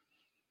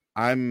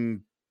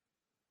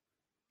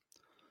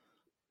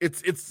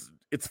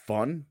it's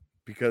fun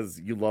because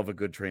you love a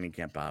good training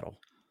camp battle.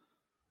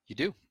 You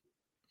do.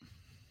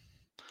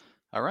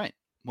 All right.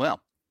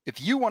 Well, if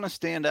you want to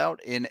stand out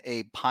in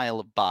a pile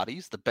of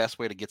bodies, the best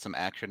way to get some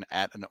action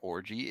at an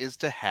orgy is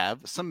to have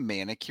some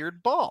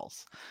manicured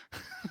balls.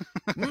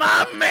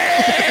 My man!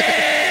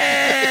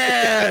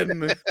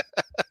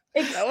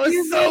 That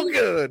was so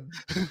good.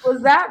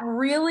 Was that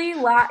really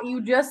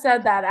you just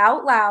said that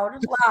out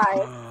loud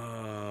live?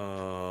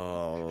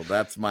 Oh,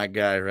 that's my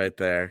guy right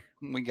there.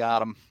 We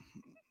got him,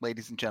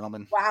 ladies and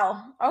gentlemen.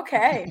 Wow.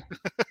 Okay.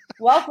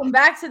 Welcome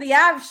back to the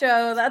Av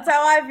Show. That's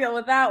how I feel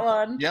with that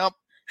one. Yep.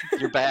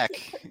 You're back.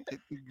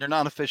 You're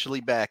not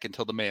officially back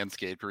until the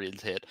Manscaped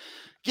reads hit.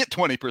 Get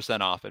 20%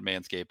 off at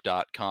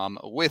manscaped.com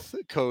with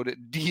code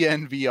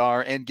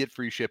DNVR and get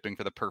free shipping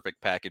for the Perfect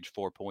Package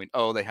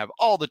 4.0. They have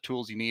all the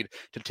tools you need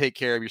to take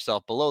care of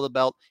yourself below the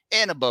belt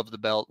and above the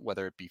belt,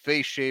 whether it be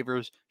face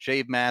shavers,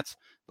 shave mats,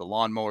 the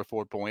Lawnmower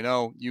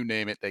 4.0, you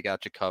name it, they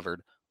got you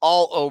covered.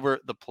 all over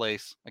the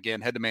place.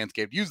 Again, head to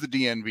Manscaped, use the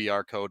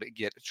DNVR code,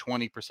 get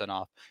 20%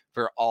 off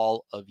for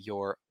all of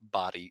your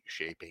body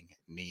shaping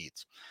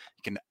needs.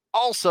 You can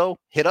also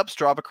hit up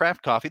Strava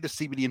Craft Coffee, the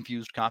CBD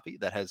infused coffee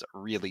that has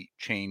really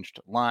changed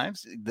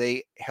lives.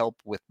 They help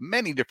with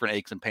many different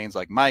aches and pains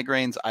like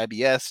migraines,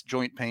 IBS,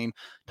 joint pain,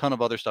 ton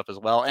of other stuff as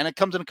well. And it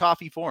comes in a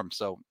coffee form,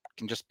 so it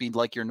can just be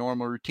like your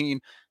normal routine.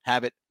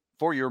 Have it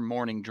for your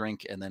morning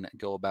drink and then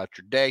go about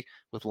your day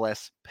with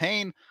less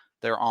pain.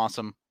 They're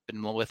awesome.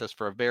 Been with us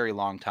for a very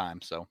long time.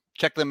 So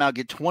check them out.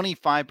 Get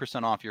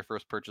 25% off your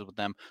first purchase with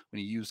them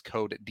when you use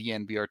code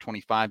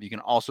DNVR25. You can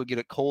also get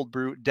a cold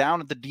brew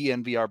down at the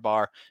DNVR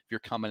bar if you're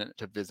coming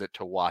to visit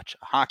to watch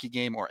a hockey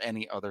game or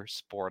any other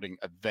sporting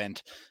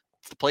event.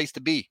 It's the place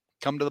to be.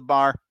 Come to the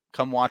bar,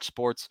 come watch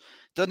sports.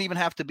 Doesn't even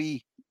have to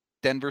be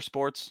Denver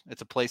sports.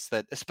 It's a place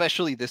that,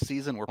 especially this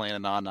season, we're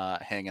planning on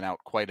hanging out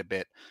quite a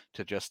bit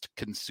to just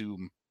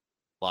consume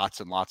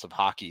lots and lots of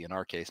hockey in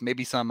our case.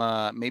 Maybe some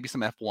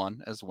F1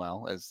 as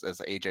well, as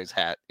AJ's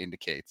hat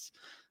indicates.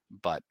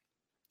 But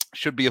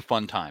should be a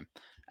fun time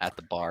at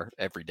the bar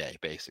every day,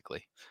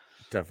 basically.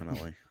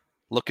 Definitely.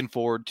 Looking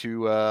forward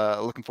to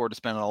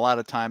spending a lot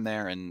of time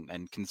there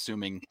and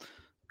consuming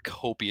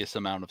copious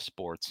amount of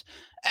sports.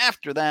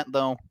 After that,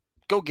 though,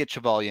 go get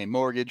Chevalier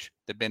Mortgage.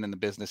 They've been in the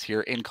business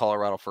here in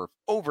Colorado for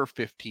over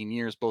 15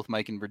 years. Both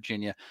Mike and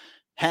Virginia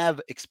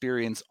have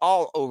experience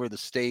all over the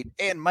state,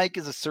 and Mike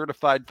is a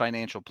certified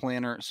financial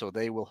planner, so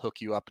they will hook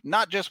you up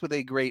not just with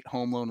a great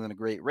home loan and a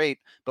great rate,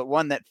 but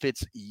one that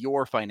fits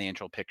your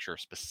financial picture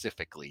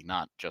specifically,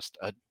 not just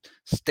a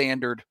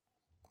standard,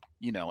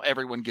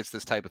 everyone gets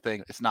this type of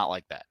thing. It's not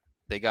like that.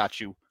 They got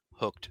you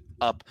hooked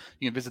up.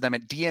 You can visit them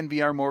at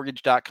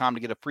dnvrmortgage.com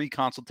to get a free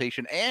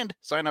consultation and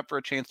sign up for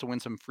a chance to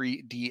win some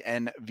free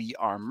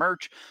DNVR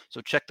merch.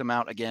 So check them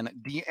out again,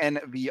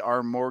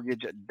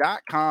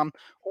 dnvrmortgage.com,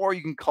 or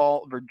you can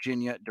call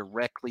Virginia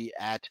directly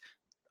at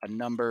a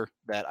number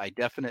that I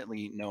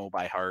definitely know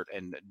by heart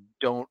and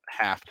don't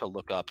have to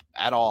look up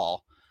at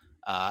all.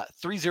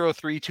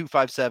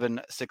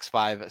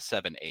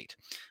 303-257-6578.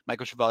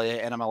 Michael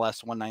Chevalier,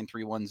 NMLS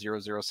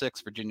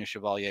 1931006, Virginia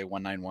Chevalier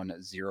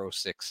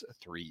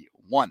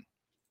 1910631.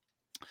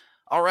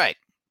 All right.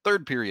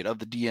 Third period of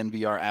the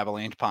DNVR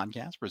Avalanche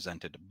podcast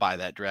presented by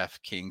that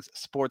DraftKings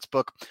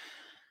Sportsbook.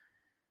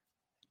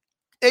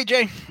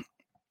 AJ,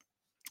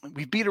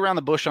 we've beat around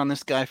the bush on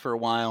this guy for a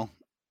while.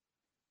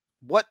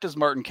 What does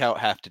Martin Kaut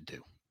have to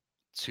do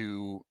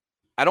to,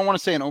 I don't want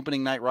to say an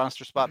opening night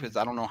roster spot because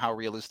I don't know how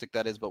realistic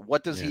that is, but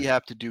what does he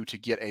have to do to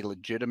get a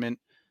legitimate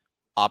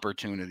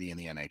opportunity in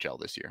the NHL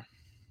this year?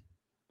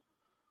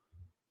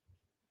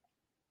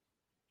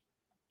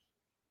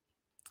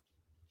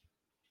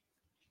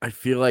 I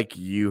feel like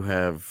you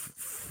have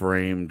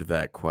framed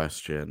that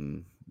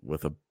question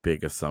with a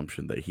big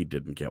assumption that he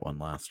didn't get one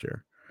last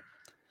year.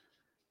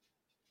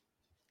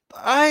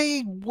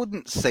 I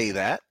wouldn't say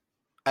that.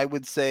 I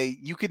would say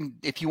you can,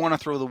 if you want to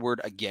throw the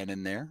word again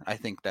in there, I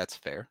think that's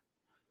fair.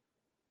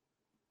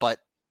 But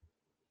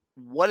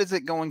what is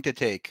it going to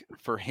take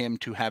for him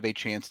to have a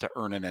chance to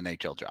earn an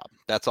NHL job?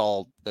 That's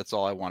all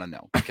I want to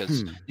know,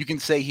 because you can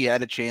say he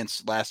had a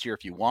chance last year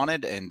if you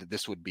wanted, and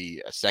this would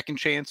be a second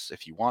chance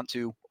if you want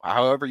to.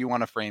 However you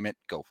want to frame it,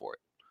 go for it.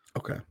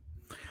 Okay.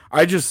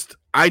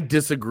 I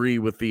disagree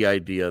with the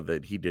idea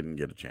that he didn't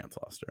get a chance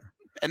last year.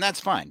 And that's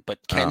fine, but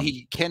can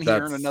he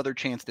earn another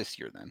chance this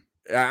year then?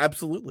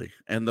 Absolutely.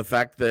 And the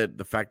fact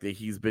that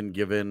he's been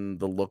given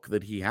the look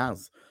that he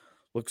has.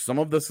 Look, some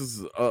of this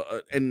is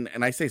and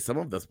I say some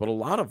of this, but a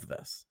lot of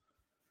this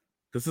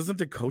isn't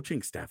a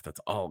coaching staff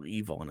that's all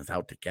evil and is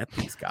out to get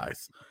these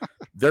guys.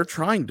 They're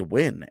trying to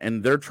win,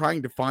 and they're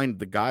trying to find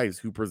the guys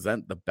who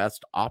present the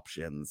best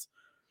options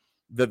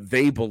that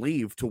they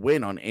believe to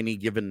win on any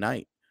given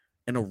night.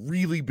 And a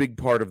really big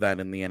part of that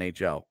in the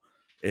NHL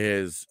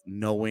is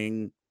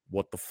knowing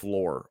what the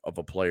floor of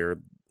a player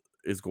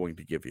is going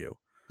to give you.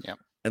 Yep.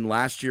 And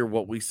last year,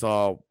 what we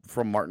saw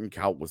from Martin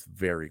Kaut was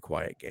very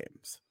quiet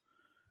games.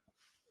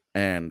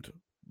 And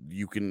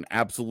you can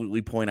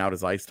absolutely point out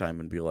his ice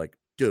time and be like,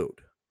 dude,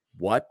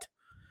 what?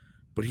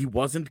 But he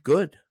wasn't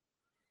good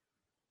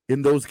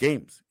in those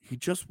games. He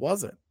just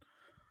wasn't.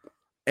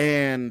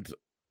 And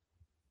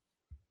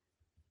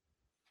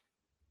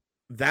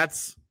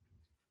it's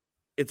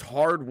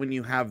hard when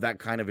you have that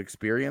kind of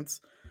experience,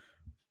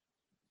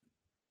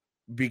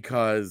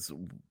 because,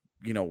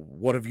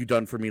 what have you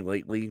done for me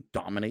lately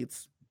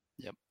dominates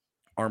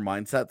our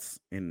mindsets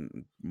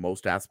in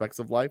most aspects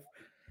of life.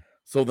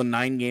 So the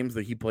 9 games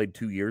that he played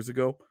 2 years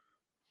ago,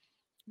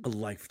 a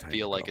lifetime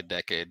feel ago. like a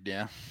decade.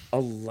 Yeah. A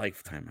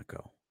lifetime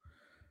ago.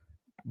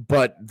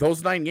 But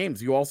those 9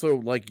 games, you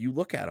also you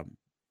look at him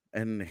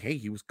and hey,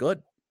 he was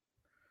good.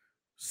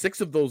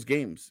 6 of those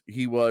games,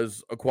 he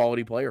was a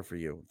quality player for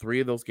you. 3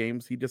 of those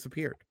games, he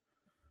disappeared.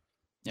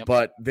 Yep.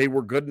 But they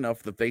were good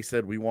enough that they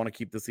said, we want to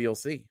keep the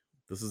CLC.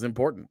 This is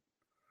important.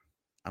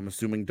 I'm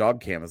assuming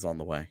dog cam is on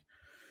the way.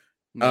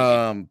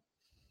 Maybe.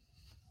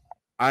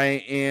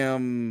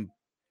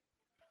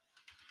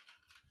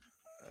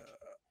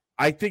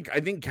 I think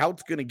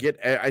Kaut's going to get.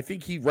 I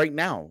think he right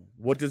now.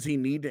 What does he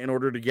need in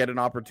order to get an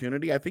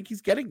opportunity? I think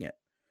he's getting it.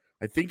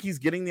 I think he's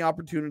getting the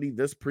opportunity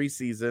this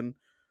preseason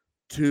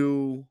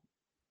to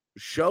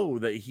show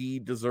that he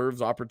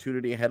deserves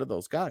opportunity ahead of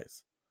those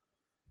guys.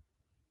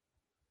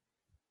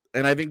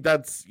 And I think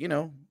that's,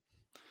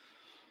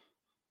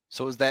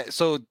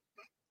 So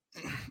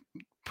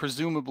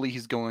presumably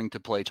he's going to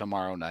play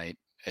tomorrow night.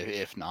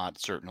 If not,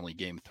 certainly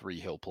game 3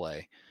 he'll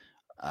play.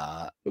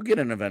 We'll get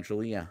in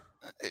eventually, yeah.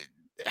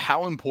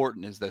 How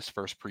important is this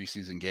first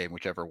preseason game,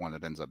 whichever one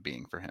it ends up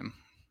being for him?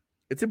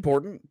 It's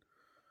important.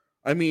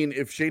 I mean,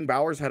 if Shane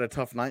Bowers had a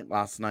tough night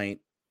last night,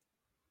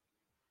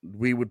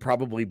 we would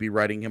probably be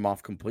writing him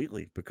off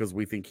completely because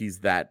we think he's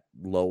that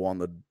low on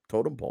the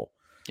totem pole.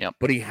 Yep.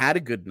 But he had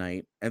a good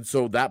night, and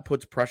so that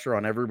puts pressure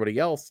on everybody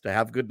else to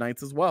have good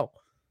nights as well.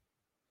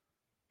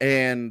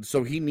 And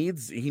so he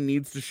needs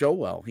to show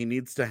well. He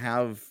needs to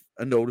have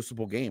a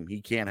noticeable game.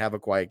 He can't have a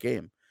quiet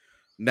game.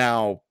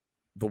 Now,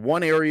 the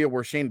one area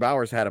where Shane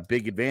Bowers had a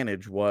big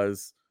advantage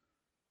was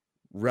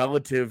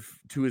relative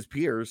to his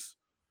peers.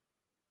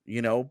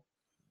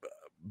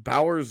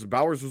 Bowers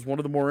was one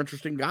of the more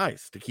interesting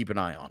guys to keep an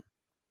eye on.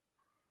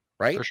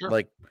 Right? For sure.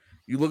 Like,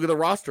 you look at the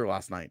roster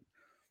last night.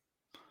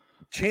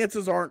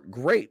 Chances aren't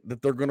great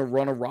that they're going to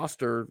run a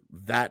roster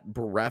that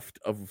bereft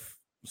of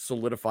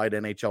solidified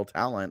NHL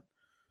talent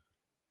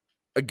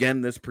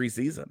again this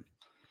preseason.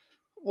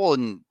 Well,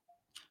 and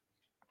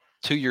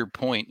to your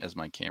point, as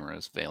my camera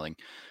is failing,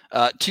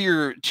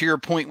 to your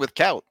point with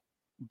Kaut,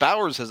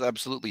 Bowers has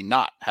absolutely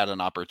not had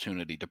an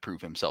opportunity to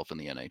prove himself in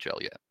the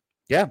NHL yet.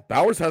 Yeah,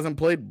 Bowers hasn't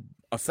played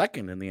a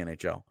second in the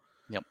NHL.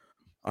 Yep.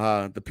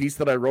 The piece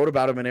that I wrote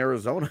about him in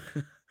Arizona,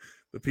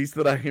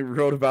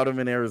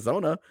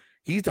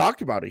 he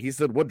talked about it. He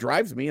said, what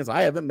drives me is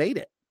I haven't made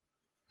it.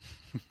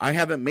 I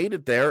haven't made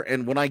it there.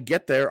 And when I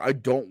get there, I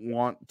don't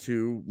want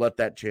to let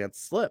that chance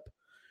slip.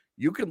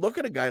 You can look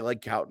at a guy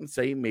like Kaut and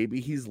say maybe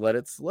he's let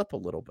it slip a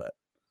little bit.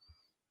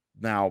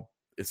 Now,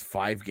 is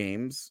 5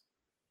 games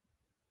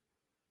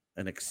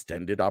an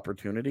extended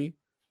opportunity?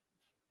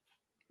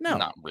 No.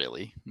 Not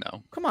really.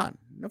 No. Come on.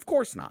 Of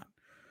course not.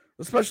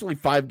 Especially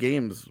 5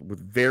 games with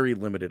very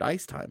limited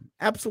ice time.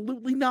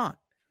 Absolutely not.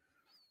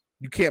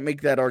 You can't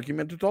make that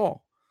argument at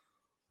all.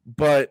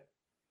 But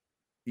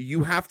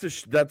you have to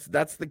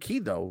that's the key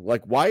though.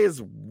 Like, why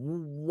is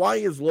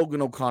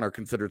Logan O'Connor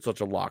considered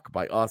such a lock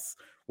by us?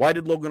 Why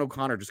did Logan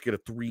O'Connor just get a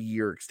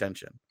 3-year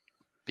extension?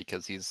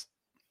 Because he's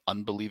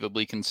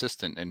unbelievably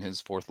consistent in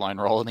his 4th line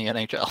role in the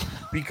NHL.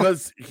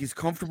 Because he's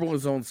comfortable in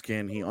his own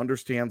skin, he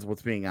understands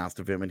what's being asked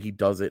of him, and he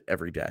does it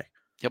every day.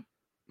 Yep.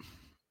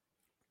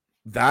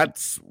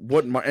 That's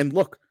what and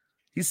look,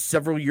 he's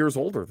several years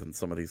older than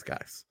some of these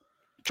guys.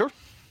 Sure.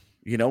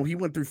 He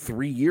went through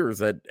 3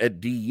 years at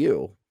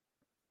DU.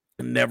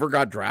 Never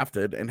got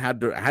drafted and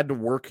had to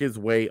work his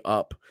way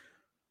up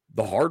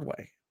the hard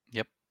way.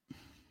 Yep.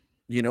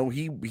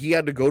 He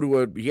had to go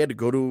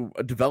to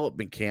a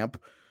development camp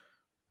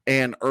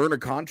and earn a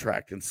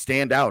contract and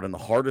stand out in the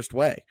hardest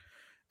way.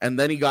 And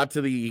then he got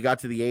to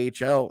the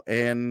AHL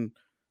and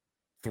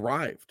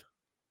thrived.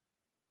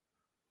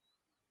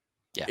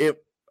 Yeah.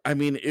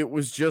 It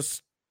was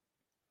just.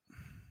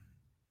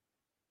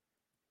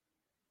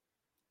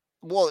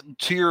 Well,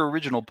 to your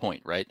original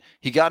point, right?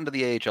 He got into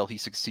the AHL, he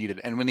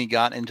succeeded. And when he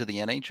got into the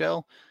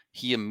NHL,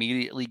 he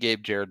immediately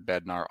gave Jared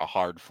Bednar a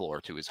hard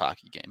floor to his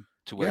hockey game,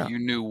 to where you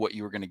knew what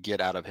you were going to get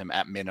out of him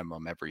at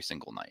minimum every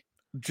single night.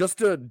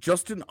 Just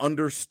an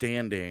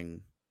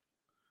understanding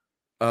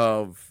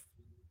of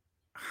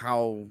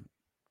how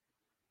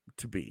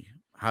to be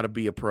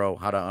a pro,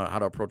 how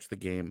to approach the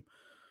game.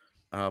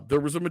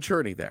 There was a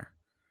maturity there.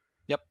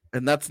 Yep.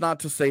 And that's not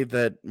to say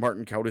that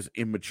Martin Kaut is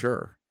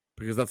immature,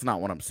 because that's not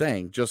what I'm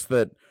saying. Just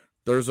that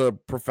there's a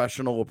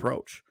professional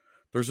approach.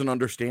 There's an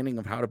understanding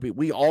of how to be.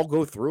 We all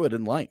go through it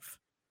in life,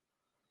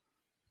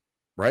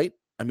 right?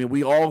 I mean,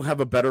 we all have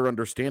a better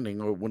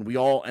understanding when we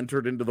all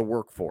entered into the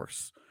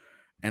workforce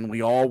and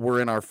we all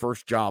were in our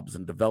first jobs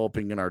and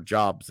developing in our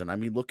jobs. And I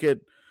mean,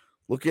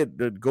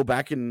 go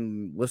back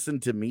and listen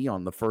to me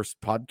on the first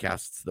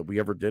podcasts that we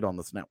ever did on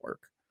this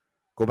network.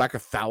 Go back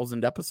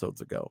 1,000 episodes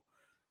ago.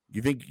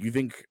 You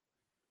think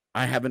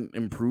I haven't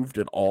improved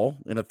at all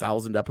in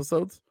 1,000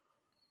 episodes?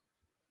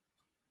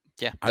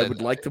 Yeah. I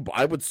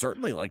would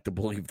certainly like to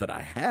believe that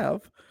I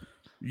have.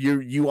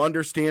 You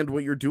understand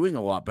what you're doing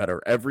a lot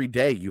better every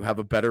day. You have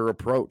a better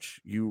approach.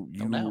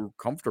 You're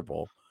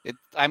comfortable.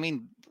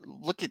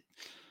 Look at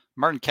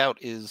Martin Kaut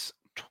is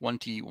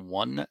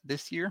 21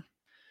 this year.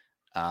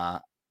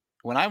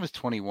 When I was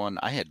 21,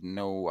 I had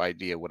no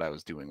idea what I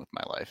was doing with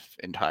my life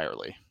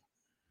entirely,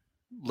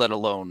 let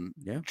alone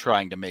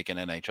trying to make an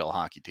NHL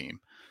hockey team.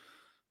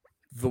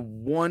 The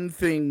one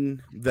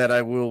thing that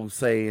I will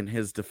say in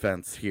his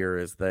defense here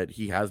is that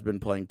he has been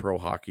playing pro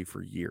hockey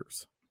for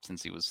years.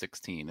 Since he was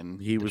 16 in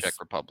the Czech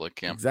Republic.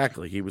 Yeah.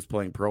 Exactly. He was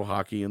playing pro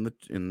hockey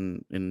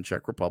in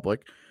Czech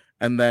Republic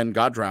and then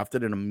got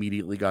drafted and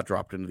immediately got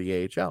dropped into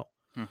the AHL.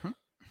 Mm-hmm.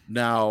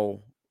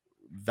 Now,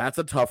 that's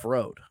a tough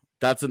road.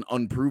 That's an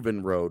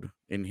unproven road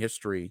in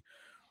history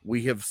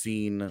we have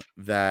seen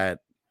that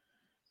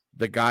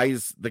the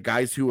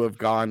guys who have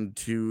gone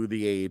to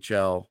the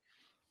AHL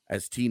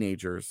as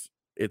teenagers,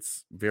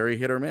 it's very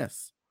hit or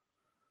miss.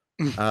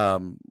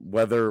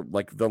 Whether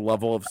like the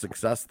level of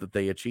success that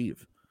they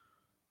achieve.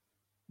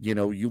 You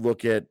know, you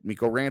look at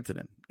Mikko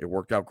Rantanen, it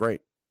worked out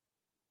great.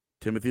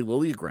 Timothy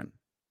Liljegren,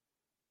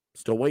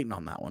 still waiting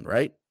on that one,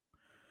 right?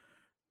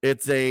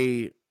 It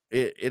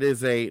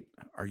is a,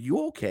 are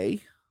you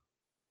okay?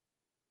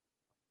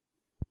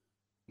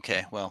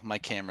 Okay, well, my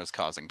camera's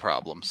causing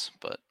problems,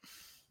 but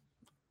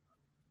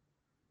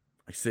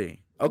I see.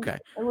 Okay.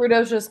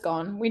 Rudo's just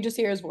gone. We just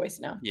hear his voice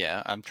now.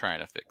 yeah, I'm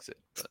trying to fix it,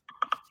 but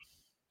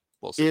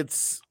we'll see.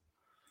 It's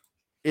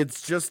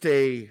just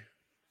a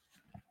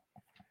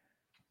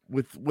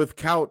with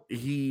Kaut,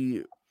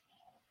 he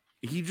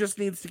just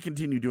needs to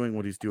continue doing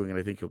what he's doing, and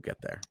I think he'll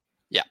get there.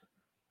 Yeah.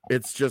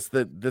 It's just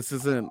that this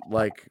isn't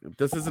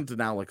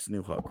an Alex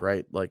Newhook,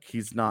 right? Like,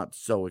 he's not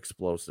so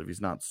explosive, he's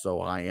not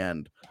so high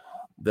end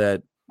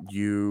that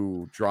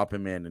you drop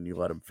him in and you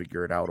let him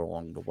figure it out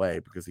along the way,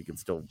 because he can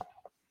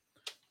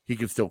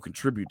still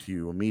contribute to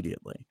you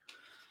immediately.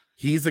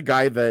 He's a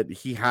guy that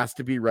he has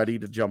to be ready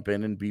to jump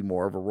in and be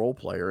more of a role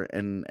player,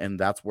 and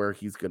that's where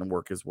he's going to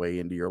work his way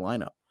into your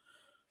lineup.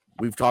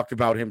 We've talked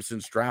about him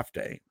since draft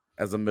day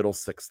as a middle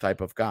six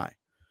type of guy.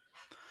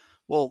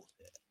 Well,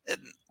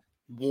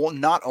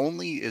 not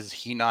only is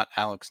he not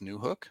Alex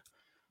Newhook,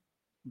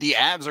 the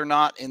Avs are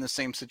not in the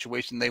same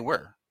situation they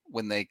were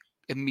when they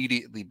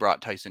immediately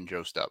brought Tyson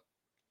Jost up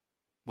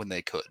when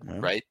they could,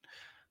 right?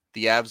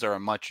 The Avs are a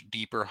much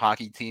deeper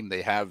hockey team.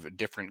 They have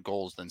different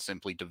goals than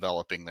simply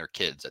developing their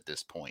kids at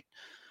this point.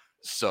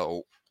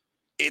 So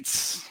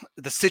it's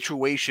the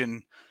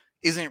situation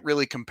isn't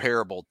really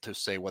comparable to,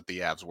 say, what the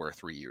Avs were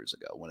 3 years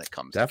ago when it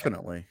comes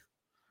definitely.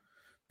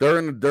 They're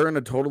in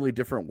a totally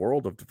different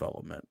world of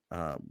development.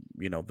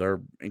 You know, they're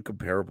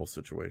incomparable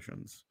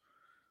situations.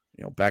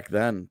 You know, back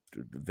then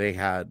they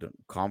had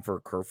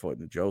Comfort, Kerfoot,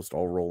 and Jost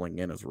all rolling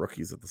in as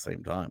rookies at the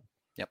same time.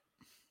 Yep.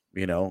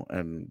 You know,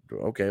 and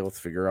okay, let's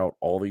figure out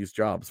all these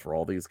jobs for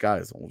all these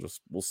guys, and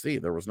we'll see.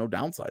 There was no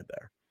downside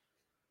there.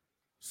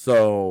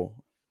 So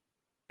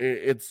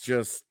it's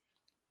just,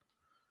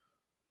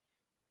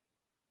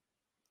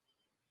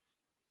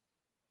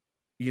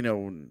 you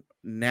know,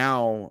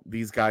 now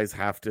these guys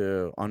have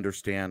to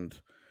understand.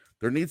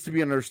 There needs to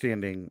be an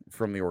understanding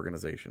from the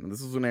organization. And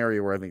this is an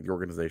area where I think the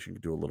organization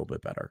could do a little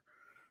bit better,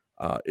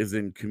 is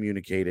in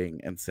communicating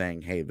and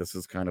saying, hey, this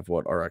is kind of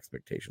what our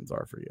expectations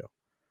are for you.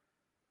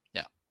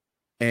 Yeah.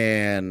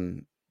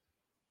 And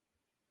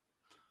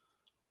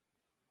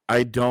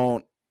I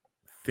don't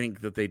think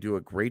that they do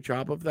a great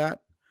job of that.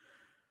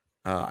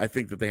 I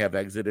think that they have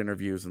exit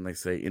interviews and they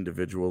say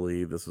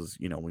individually, this is,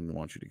 you know, we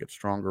want you to get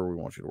stronger. We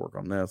want you to work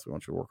on this. We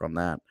want you to work on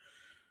that.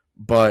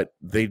 But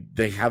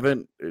they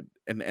haven't,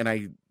 and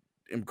I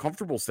am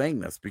comfortable saying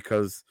this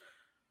because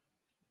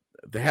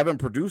they haven't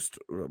produced,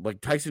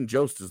 like, Tyson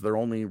Jost is their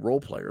only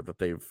role player that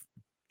they've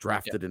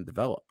drafted and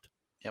developed.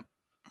 Yep.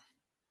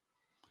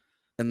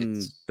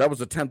 And that was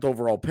a 10th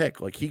overall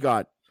pick. Like, he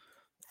got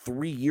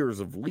 3 years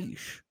of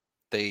leash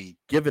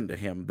given to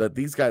him, that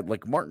these guys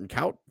like Martin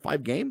Kaut,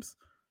 5 games.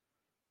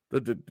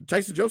 The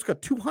Tyson Jost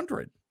got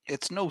 200.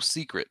 It's no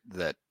secret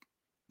that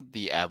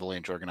the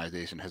Avalanche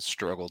organization has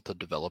struggled to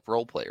develop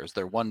role players.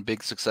 Their one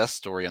big success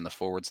story on the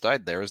forward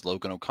side there is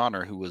Logan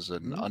O'Connor, who was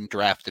an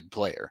undrafted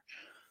player.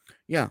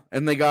 Yeah,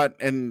 and they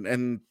got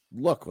and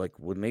look, like,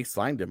 when they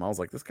signed him, I was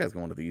like, this guy's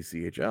going to the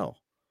ECHL.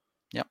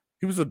 Yep.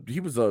 He was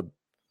a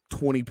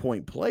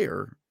 20-point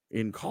player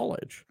in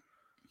college.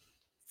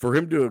 For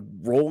him to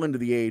roll into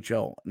the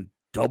AHL and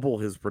double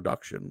his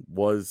production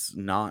was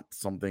not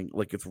something,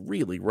 like, it's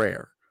really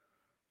rare.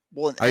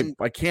 Well,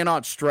 I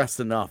cannot stress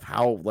enough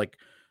how, like,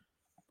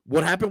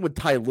 what happened with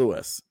Ty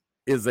Lewis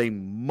is a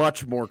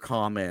much more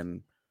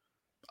common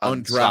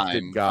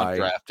undrafted guy.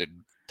 Undrafted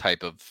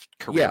type of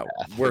career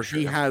path, where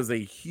he has a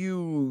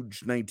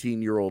huge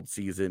 19-year-old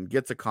season,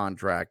 gets a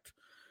contract,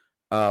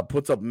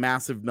 puts up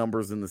massive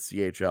numbers in the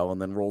CHL, and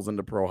then rolls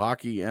into pro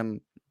hockey, and,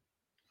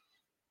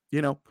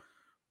 you know,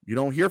 you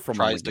don't hear from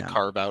him again. Tries to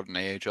carve out an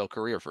AHL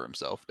career for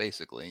himself,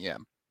 basically, yeah.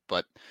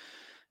 But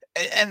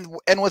and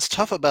what's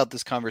tough about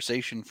this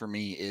conversation for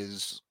me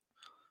is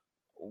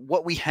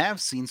what we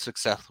have seen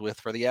success with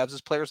for the Avs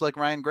is players like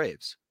Ryan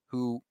Graves,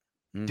 who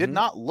did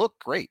not look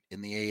great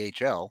in the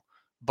AHL,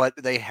 but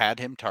they had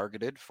him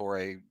targeted for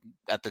a,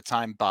 at the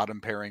time, bottom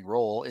pairing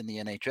role in the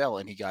NHL,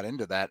 and he got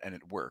into that, and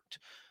it worked.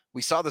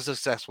 We saw the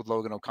success with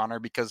Logan O'Connor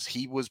because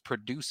he was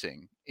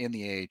producing in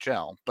the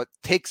AHL, but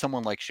take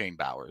someone like Shane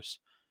Bowers.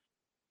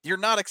 You're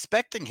not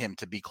expecting him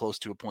to be close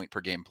to a point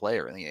per game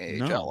player in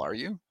the AHL, are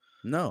you?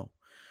 No.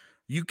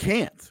 You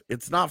can't.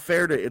 It's not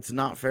fair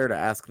to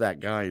ask that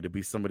guy to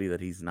be somebody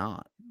that he's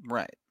not.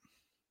 Right.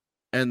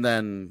 And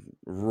then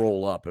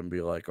roll up and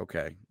be like,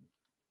 okay,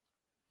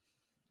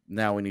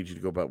 now we need you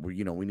to go back.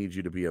 You know, we need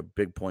you to be a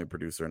big point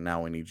producer. And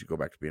now we need you to go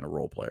back to being a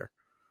role player.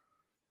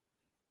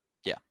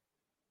 Yeah.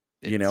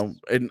 You know,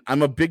 and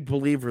I'm a big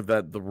believer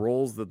that the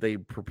roles that they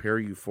prepare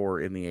you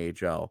for in the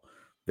AHL,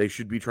 They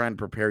should be trying to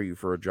prepare you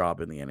for a job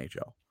in the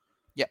NHL.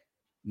 Yep.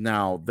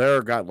 Now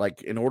they're got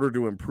like, in order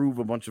to improve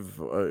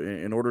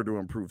in order to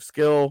improve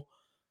skill,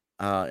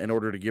 in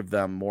order to give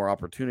them more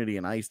opportunity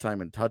and ice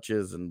time and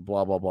touches and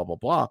blah, blah, blah, blah,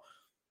 blah.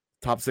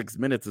 Top 6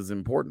 minutes is an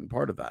important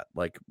part of that.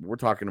 Like, we're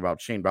talking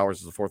about Shane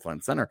Bowers as a fourth line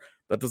center.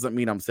 That doesn't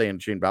mean I'm saying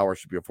Shane Bowers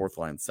should be a fourth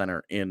line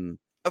center in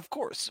of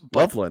course,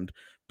 Loveland,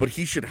 but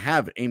he should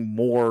have a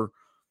more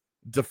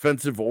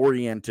defensive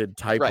oriented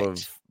type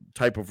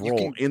of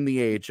role in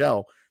the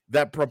AHL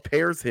that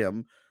prepares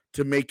him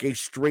to make a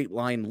straight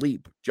line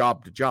leap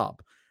job to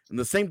job. And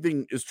the same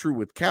thing is true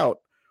with Kaut,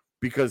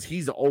 because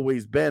he's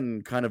always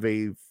been kind of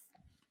a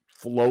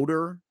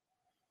floater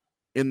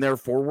in their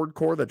forward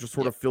core that just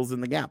sort of fills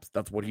in the gaps.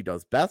 That's what he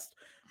does best.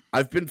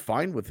 I've been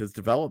fine with his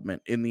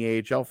development in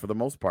the AHL for the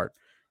most part.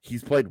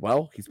 He's played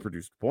well. He's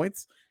produced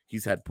points.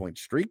 He's had point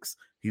streaks.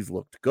 He's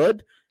looked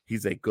good.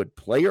 He's a good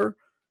player.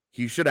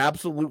 He should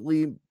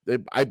absolutely,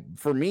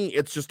 for me,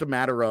 it's just a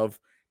matter of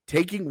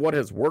taking what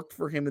has worked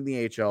for him in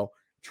the AHL,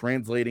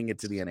 translating it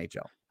to the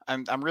NHL.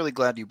 I'm really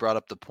glad you brought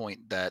up the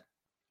point that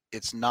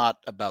it's not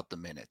about the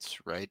minutes,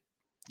 right?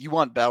 You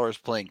want Bowers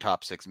playing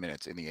top 6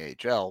 minutes in the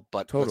AHL,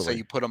 but let's say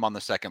you put him on the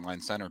second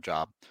line center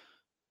job.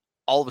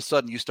 All of a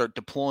sudden, you start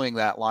deploying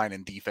that line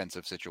in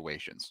defensive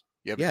situations.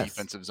 You have a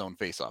defensive zone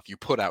faceoff. You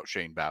put out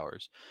Shane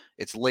Bowers.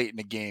 It's late in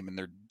the game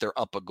and they're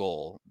up a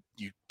goal.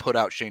 You put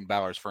out Shane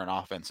Bowers for an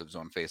offensive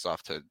zone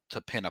faceoff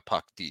to pin a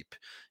puck deep.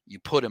 You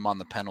put him on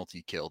the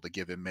penalty kill to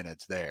give him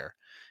minutes there.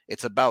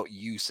 It's about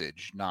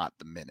usage, not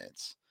the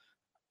minutes.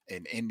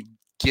 And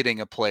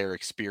getting a player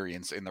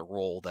experience in the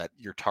role that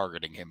you're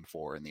targeting him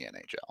for in the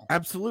NHL.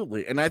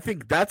 Absolutely. And I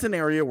think that's an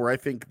area where I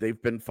think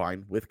they've been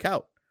fine with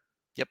Kaut.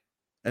 Yep.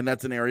 And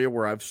that's an area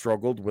where I've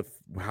struggled with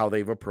how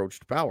they've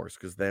approached Bowers,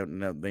 because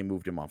they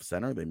moved him off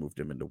center. They moved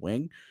him into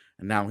wing.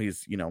 And now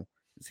he's,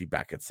 is he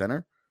back at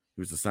center?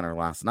 He was a center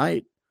last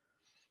night,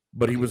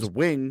 but he was a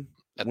wing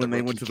when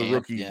they went to the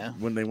rookie,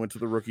 when they went to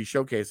the rookie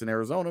showcase in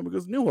Arizona,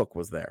 because Newhook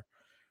was there.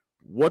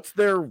 What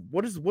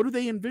do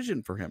they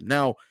envision for him?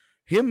 Now,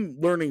 him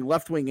learning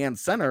left wing and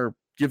center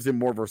gives him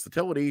more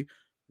versatility,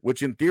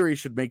 which in theory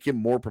should make him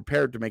more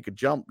prepared to make a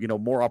jump,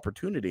 more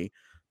opportunity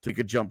to make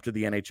a jump to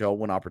the NHL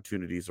when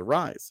opportunities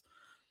arise.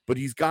 But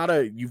you've got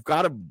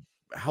to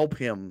help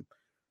him.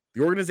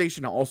 The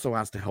organization also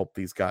has to help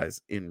these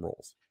guys in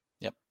roles.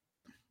 Yep.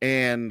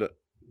 And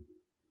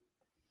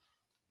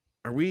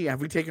have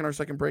we taken our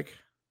second break?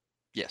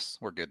 Yes,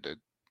 we're good to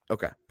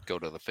go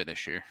to the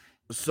finish here.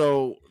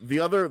 So the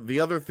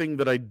other thing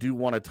that I do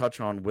want to touch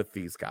on with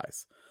these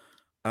guys,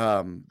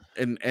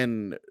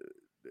 and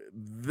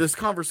this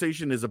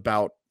conversation is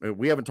about,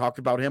 we haven't talked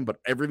about him, but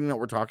everything that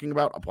we're talking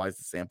about applies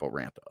to Sampo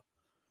Ranta.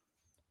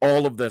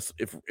 All of this,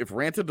 if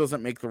Ranta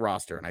doesn't make the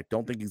roster, and I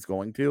don't think he's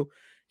going to,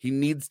 he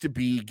needs to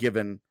be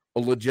given a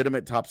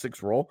legitimate top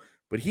 6 role,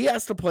 but he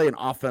has to play an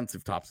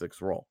offensive top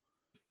 6 role.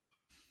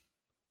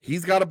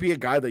 He's got to be a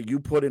guy that you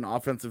put in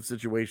offensive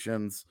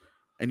situations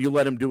and you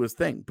let him do his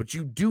thing, but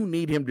you do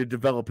need him to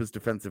develop his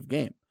defensive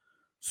game.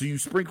 So you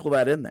sprinkle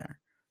that in there.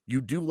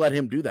 You do let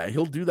him do that.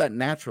 He'll do that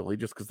naturally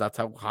just because that's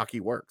how hockey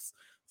works.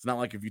 It's not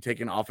like if you take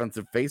an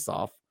offensive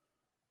face-off,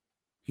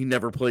 he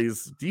never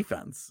plays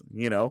defense,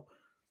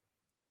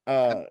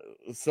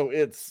 So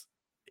it's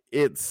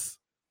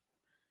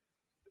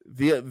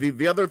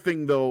the other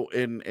thing though,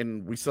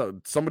 and we saw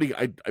somebody,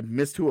 I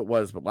missed who it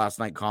was, but last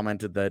night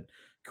commented that,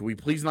 can we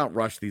please not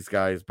rush these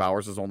guys?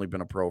 Bowers has only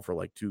been a pro for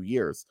like 2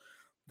 years.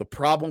 The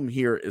problem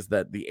here is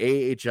that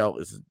the AHL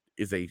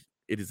is a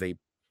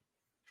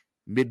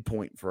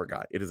midpoint for a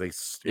guy. It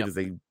is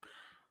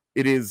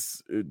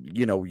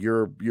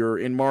you're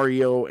in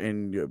Mario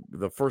and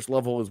the first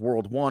level is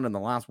World 1 and the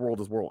last world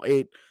is World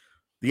 8.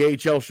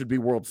 The AHL should be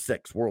World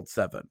 6, World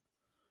 7.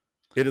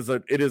 It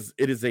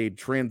is a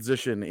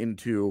transition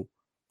into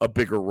a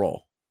bigger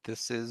role.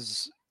 This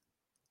is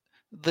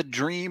the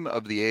dream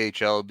of the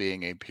AHL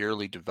being a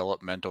purely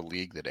developmental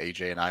league that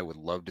AJ and I would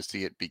love to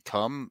see it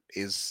become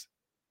is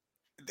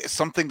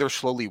something they're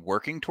slowly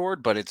working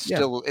toward, but it's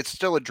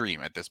still a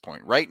dream at this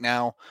point. Right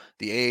now,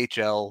 the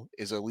AHL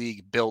is a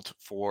league built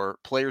for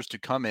players to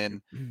come in,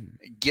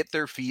 get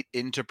their feet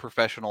into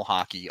professional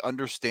hockey,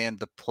 understand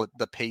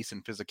the pace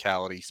and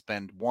physicality,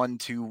 spend 1,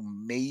 2,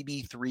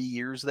 maybe 3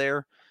 years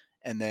there,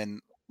 and then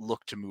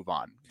look to move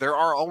on. There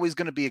are always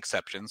going to be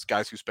exceptions,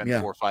 guys who spend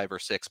 4, 5, or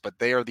 6, but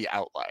they are the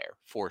outlier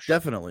for sure.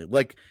 Definitely.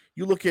 Like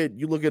you look at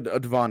a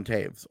Devon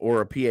Taves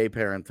or a PA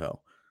Parento,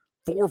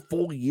 4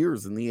 full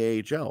years in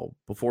the AHL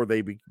before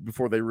they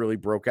really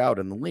broke out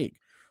in the league.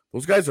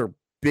 Those guys are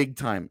big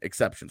time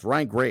exceptions.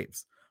 Ryan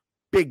Graves,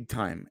 big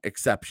time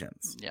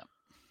exceptions. Yeah.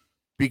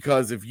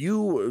 Because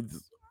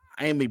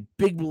I am a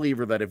big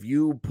believer that if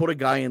you put a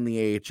guy in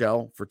the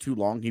AHL for too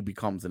long, he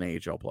becomes an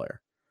AHL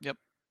player. Yep.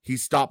 He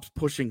stops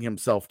pushing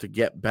himself to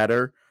get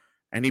better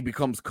and he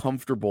becomes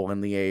comfortable in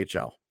the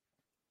AHL.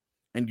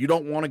 And you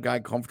don't want a guy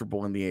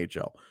comfortable in the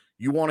AHL.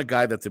 You want a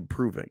guy that's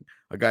improving,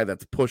 a guy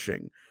that's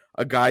pushing,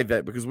 a guy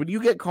that, because when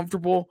you get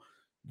comfortable,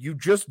 you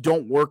just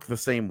don't work the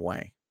same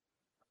way.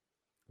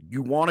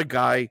 You want a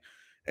guy,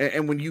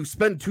 And when you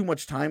spend too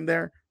much time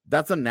there,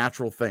 that's a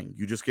natural thing.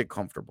 You just get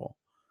comfortable.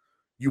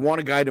 You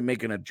want a guy to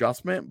make an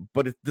adjustment,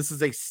 but this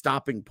is a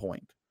stopping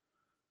point.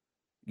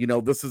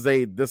 This is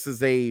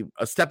a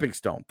stepping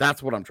stone.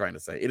 That's what I'm trying to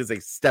say. It is a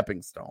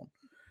stepping stone.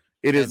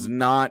 It is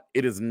not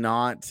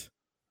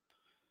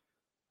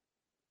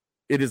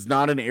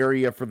an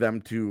area for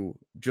them to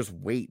just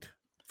wait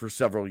for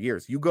several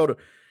years. You go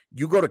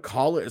to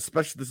college,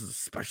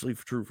 especially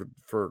true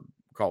for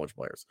college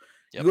players.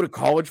 Yep. You go to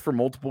college for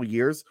multiple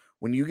years.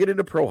 When you get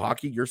into pro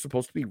hockey, you're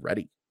supposed to be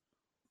ready.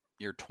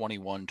 You're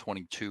 21,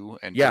 22,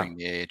 and doing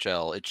the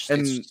AHL. It's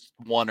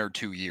 1 or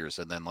 2 years,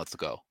 and then let's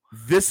go.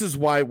 This is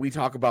why we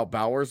talk about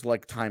Bowers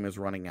like time is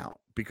running out,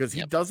 because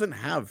he doesn't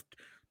have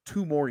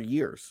 2 more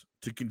years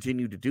to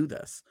continue to do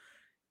this.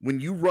 When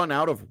you run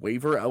out of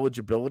waiver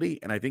eligibility,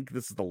 and I think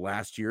this is the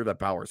last year that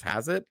Bowers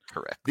has it,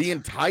 correct. The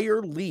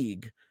entire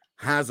league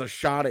has a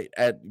shot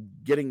at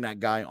getting that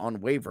guy on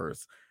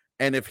waivers.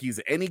 And if he's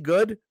any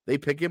good, they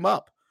pick him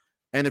up.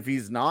 And if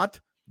he's not,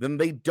 then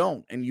they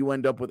don't. And you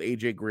end up with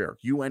AJ Greer.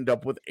 You end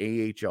up with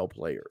AHL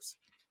players.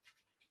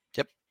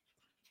 Yep.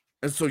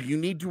 And so you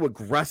need to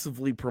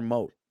aggressively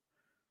promote.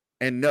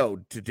 And no,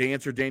 to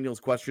answer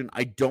Daniel's question,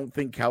 I don't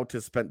think Kaut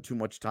has spent too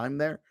much time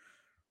there.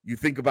 You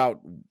think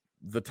about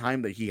the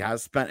time that he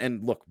has spent.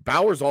 And look,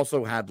 Bowers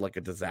also had like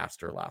a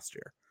disaster last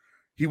year.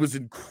 He was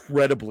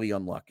incredibly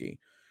unlucky.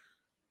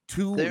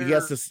 He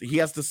has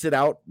to sit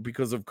out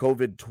because of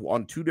COVID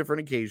on 2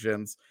 different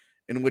occasions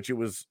in which it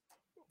was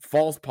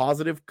false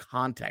positive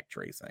contact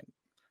tracing.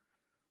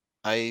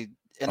 I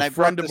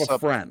brought this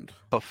up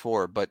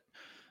before, but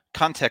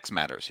context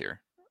matters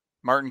here.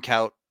 Martin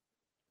Kaut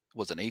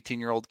was an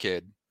 18-year-old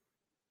kid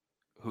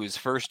whose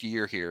first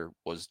year here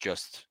was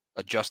just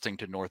adjusting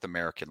to North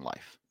American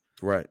life.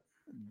 Right.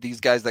 These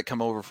guys that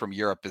come over from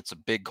Europe, it's a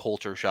big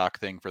culture shock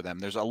thing for them.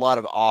 There's a lot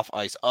of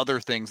off-ice, other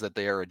things that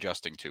they are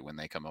adjusting to when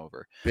they come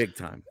over. Big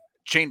time.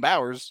 Shane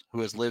Bowers, who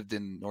has lived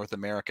in North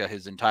America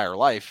his entire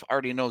life,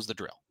 already knows the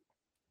drill.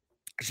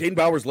 Shane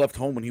Bowers left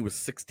home when he was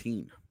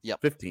 15. Yep.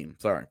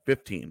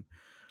 15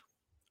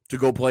 to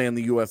go play in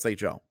the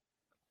USHL.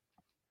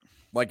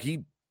 Like,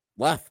 he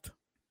left.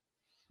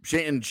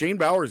 Shane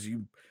Bowers,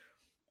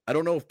 I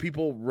don't know if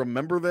people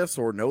remember this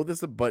or know this,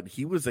 but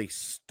he was a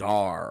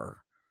star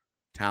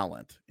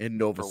talent in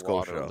Nova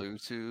Scotia. Waterloo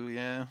too,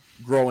 yeah.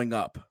 Growing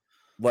up.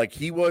 Like,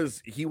 he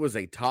was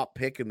a top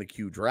pick in the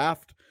Q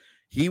draft.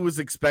 He was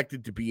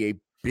expected to be a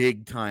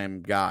big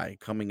time guy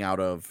coming out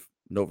of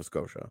Nova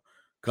Scotia,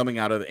 coming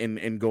out of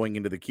and going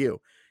into the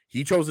Q.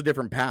 He chose a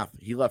different path.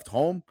 He left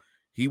home.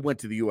 He went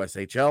to the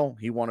USHL.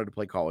 He wanted to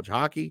play college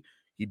hockey.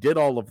 He did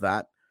all of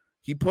that.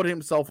 He put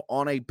himself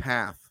on a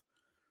path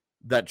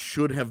that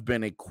should have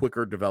been a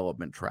quicker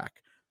development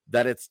track.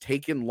 That it's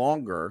taken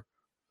longer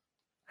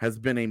has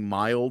been a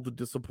mild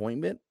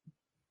disappointment.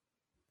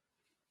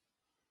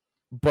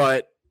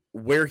 But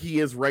where he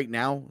is right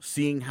now,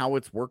 seeing how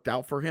it's worked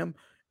out for him,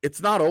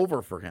 it's not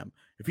over for him.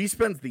 If he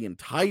spends the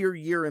entire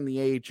year in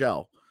the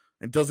AHL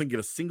and doesn't get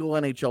a single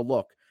NHL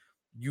look,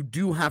 you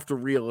do have to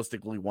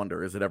realistically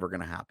wonder, is it ever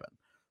going to happen?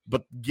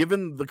 But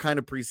given the kind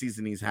of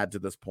preseason he's had to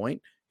this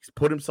point, he's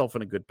put himself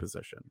in a good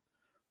position.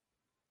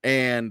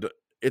 And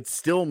it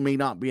still may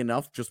not be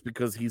enough just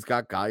because he's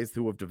got guys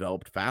who have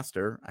developed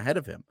faster ahead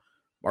of him.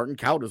 Martin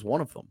Kaut is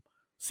one of them.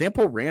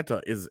 Sampo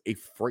Ranta is a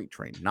freight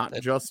train, not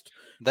just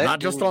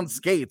on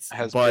skates.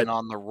 Has been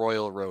on the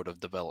royal road of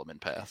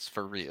development paths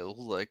for real.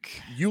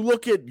 Like, you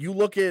look at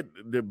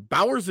the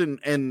Bowers and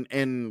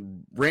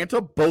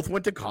Ranta both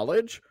went to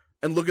college,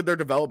 and look at their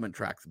development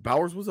tracks.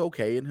 Bowers was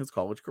okay in his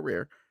college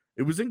career.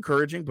 It was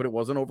encouraging, but it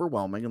wasn't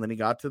overwhelming. And then he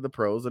got to the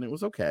pros, and it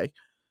was okay.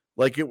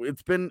 Like,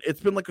 it's been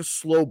like a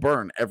slow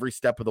burn every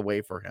step of the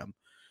way for him.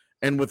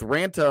 And with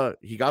Ranta,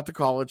 he got to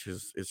college.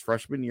 His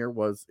freshman year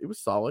was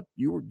solid.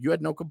 You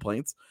had no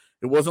complaints.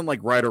 It wasn't like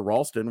Ryder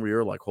Ralston where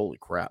you're like, holy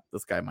crap,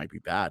 this guy might be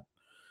bad.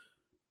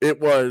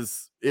 It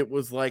was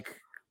like,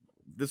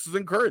 this is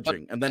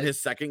encouraging. And then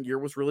his second year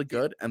was really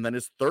good. And then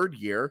his third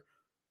year,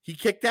 he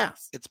kicked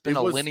ass. It's been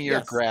a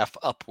linear graph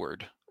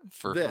upward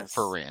for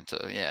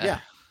Ranta.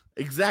 Yeah,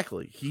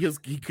 exactly.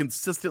 He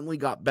consistently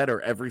got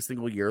better every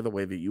single year the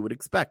way that you would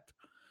expect.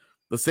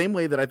 The same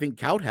way that I think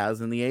Kaut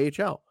has in the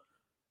AHL.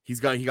 He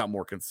got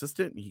more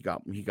consistent. He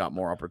got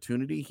more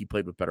opportunity. He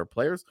played with better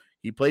players.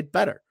 He played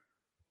better.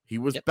 He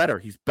was better.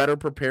 He's better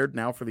prepared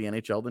now for the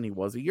NHL than he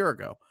was a year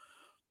ago.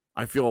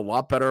 I feel a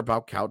lot better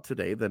about Kaut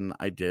today than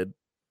I did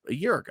a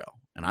year ago.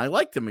 And I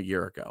liked him a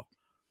year ago.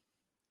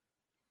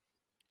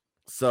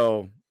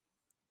 So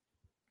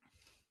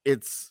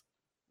it's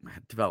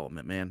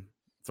development, man.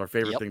 It's our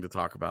favorite thing to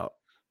talk about.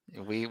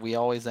 We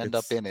always end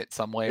up in it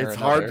some way or another.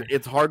 Hard.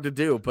 It's hard to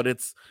do, but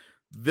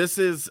this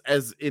is,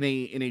 as in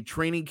a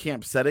training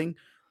camp setting,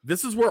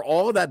 this is where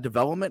all of that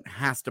development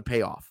has to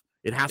pay off.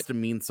 It has to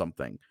mean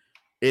something.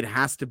 It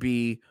has to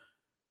be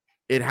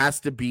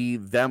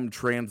them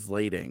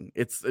translating.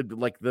 It's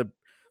like the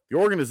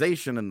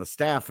organization and the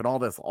staff and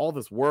all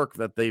this work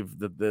that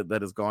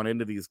that has gone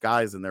into these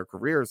guys in their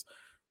careers.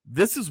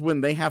 This is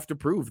when they have to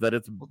prove that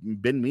it's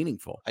been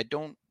meaningful. I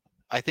don't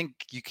I think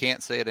you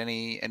can't say it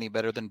any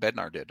better than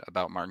Bednar did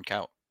about Martin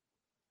Kaut.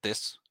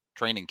 This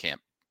training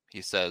camp,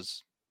 he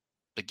says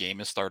the game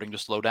is starting to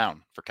slow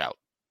down for Kaut.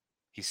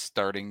 He's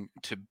starting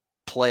to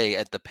play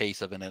at the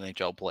pace of an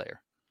NHL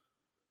player.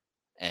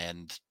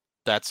 And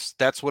that's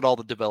what all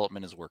the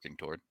development is working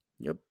toward.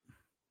 Yep.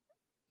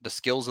 The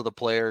skills of the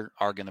player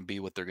are going to be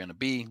what they're going to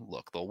be.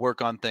 Look, they'll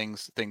work on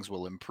things. Things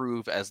will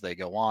improve as they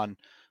go on.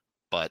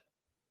 But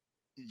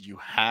you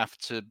have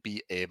to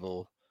be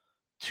able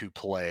to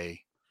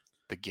play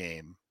the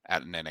game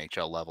at an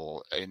NHL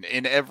level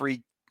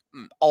in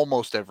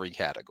almost every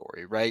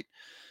category, right?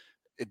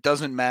 It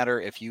doesn't matter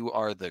if you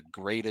are the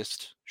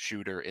greatest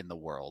shooter in the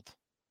world.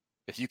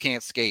 If you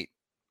can't skate,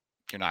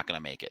 you're not going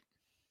to make it.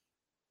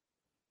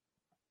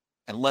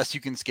 Unless you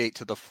can skate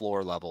to the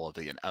floor level of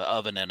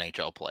an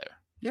NHL player.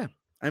 Yeah.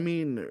 I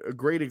mean,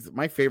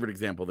 my favorite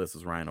example of this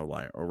is Ryan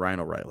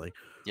O'Reilly,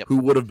 Yep. who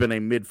would have been a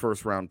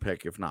mid-first round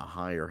pick, if not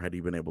higher, had he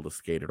been able to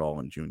skate at all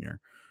in junior.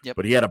 Yep.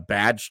 But he had a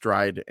bad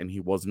stride, and he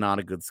was not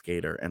a good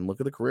skater. And look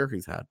at the career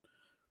he's had.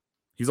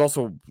 He's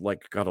also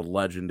got a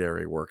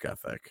legendary work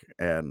ethic,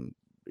 and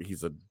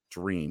he's a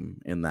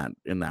dream in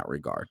that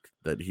regard.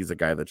 That he's a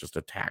guy that just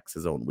attacks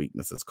his own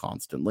weaknesses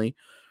constantly.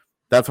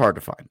 That's hard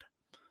to find.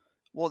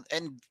 Well,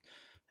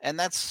 and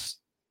that's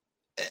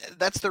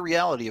the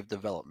reality of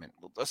development.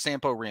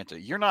 Sampo Ranta,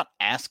 you're not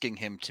asking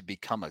him to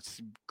become a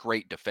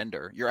great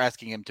defender. You're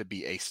asking him to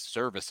be a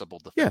serviceable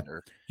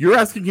defender. Yeah. You're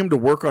asking him to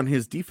work on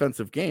his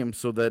defensive game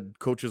so that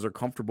coaches are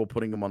comfortable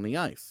putting him on the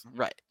ice.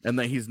 Right. And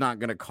that he's not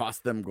going to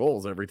cost them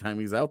goals every time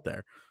he's out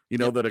there.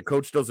 That a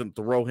coach doesn't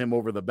throw him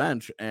over the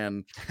bench,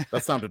 and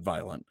that sounded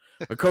violent.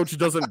 A coach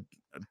doesn't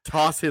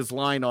toss his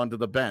line onto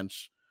the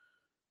bench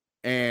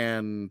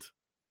and,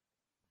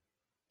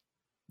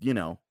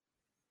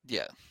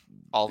 yeah.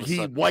 All of a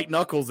sudden, white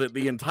knuckles it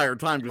the entire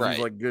time because Right.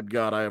 he's like, good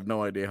God, I have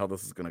no idea how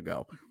this is going to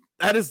go.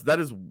 That is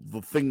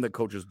the thing that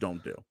coaches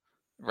don't do.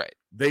 Right.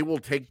 They will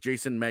take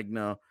Jason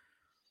Megna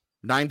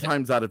 9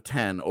 times out of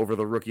 10 over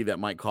the rookie that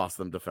might cost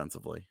them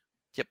defensively.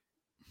 Yep.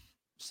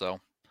 So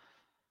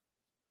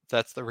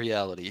that's the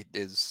reality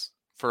is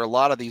for a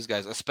lot of these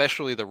guys,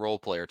 especially the role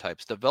player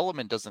types,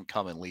 development doesn't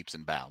come in leaps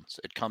and bounds.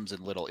 It comes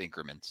in little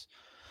increments.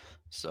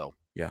 So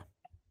yeah.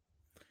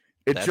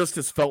 It just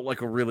has felt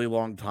like a really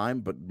long time,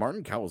 but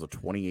Martin Kaut was a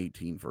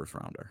 2018 first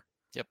rounder.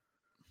 Yep.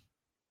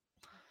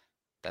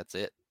 That's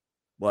it.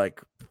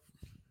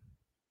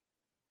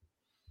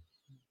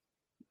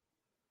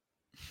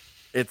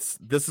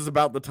 This is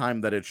about the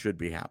time that it should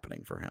be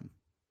happening for him.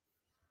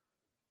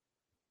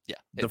 Yeah.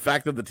 The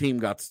fact that the team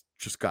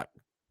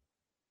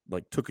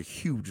took a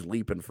huge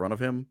leap in front of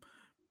him,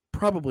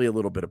 probably a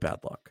little bit of bad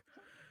luck.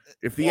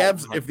 If the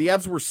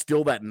Avs were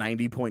still that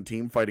 90-point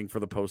team fighting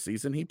for the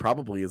postseason, he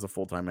probably is a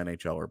full-time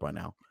NHLer by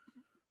now.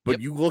 But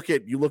you look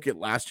at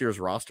last year's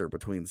roster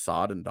between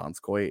Saad and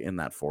Donskoy in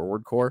that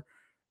forward core,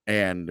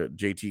 and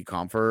JT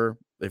Compher.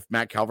 If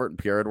Matt Calvert and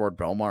Pierre-Edouard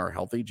Bellemare are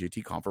healthy,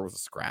 JT Compher was a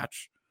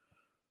scratch.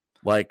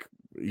 It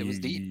was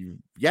deep.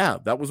 Yeah,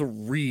 that was a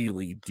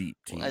really deep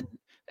team.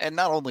 And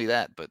not only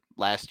that, but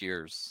last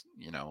year's,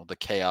 the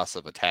chaos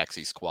of a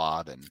taxi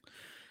squad. And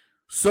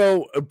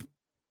so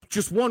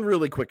just one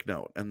really quick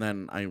note, and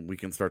then we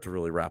can start to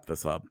really wrap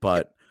this up.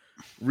 But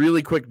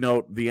really quick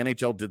note, the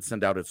NHL did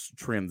send out its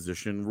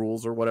transition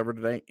rules or whatever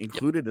today.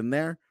 Included in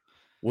there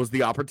was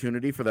the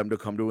opportunity for them to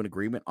come to an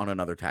agreement on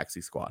another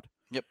taxi squad.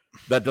 Yep.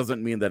 That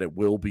doesn't mean that it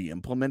will be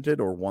implemented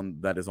or one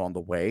that is on the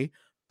way,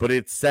 but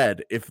it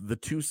said if the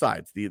two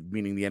sides,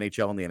 meaning the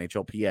NHL and the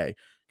NHLPA,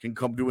 can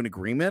come to an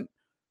agreement,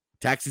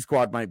 taxi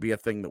squad might be a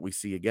thing that we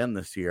see again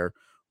this year,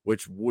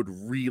 which would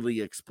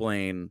really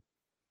explain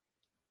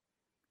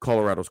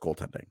Colorado's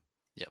goaltending.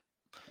 Yep.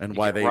 And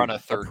why they run a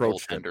third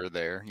approached goaltender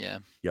there. Yeah.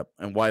 Yep.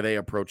 And why they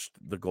approached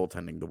the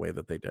goaltending the way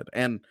that they did.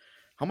 And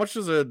how much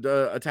does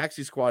a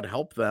taxi squad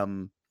help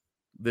them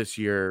this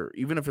year,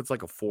 even if it's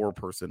like a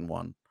 4-person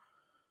one?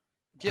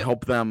 Yep.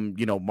 Help them,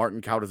 Martin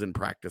Kaut is in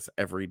practice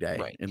every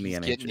day in the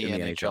getting the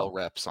NHL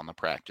reps on the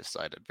practice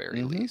side at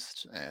very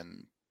least.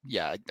 And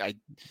yeah,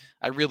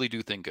 I really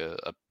do think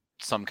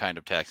some kind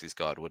of taxi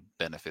squad would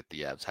benefit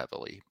the Avs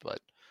heavily, but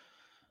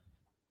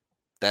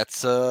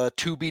that's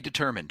to be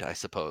determined, I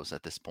suppose,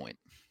 at this point.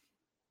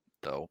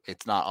 Though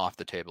it's not off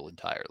the table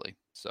entirely.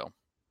 So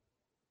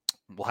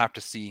we'll have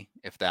to see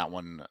if that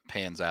one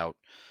pans out.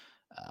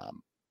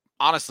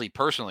 Honestly,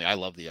 personally, I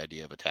love the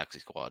idea of a taxi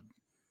squad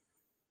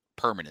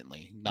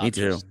permanently. Me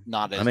too.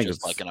 Not as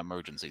just like an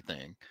emergency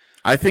thing.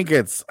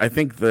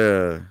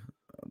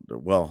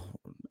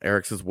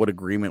 Eric says, what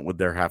agreement would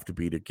there have to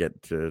be to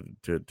get to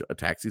a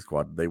taxi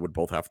squad? They would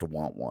both have to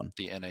want one.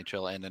 The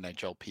NHL and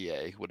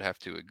NHLPA would have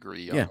to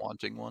agree on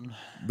wanting one.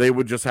 They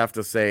would just have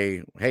to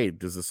say, hey,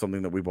 is this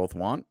something that we both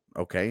want?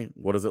 Okay.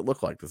 What does it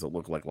look like? Does it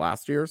look like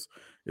last year's?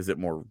 Is it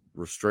more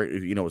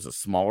restricted? Is it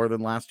smaller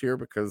than last year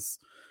because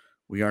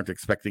we aren't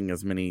expecting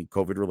as many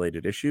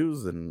COVID-related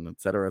issues and et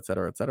cetera, et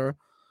cetera, et cetera.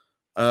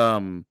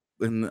 And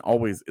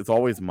it's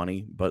always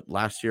money. But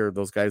last year,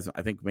 those guys,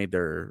 I think, made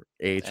their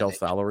AHL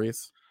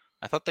salaries.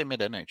 I thought they made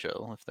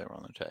NHL if they were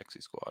on the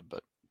taxi squad,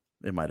 but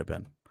it might have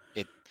been.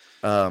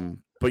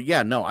 But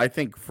yeah, no, I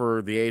think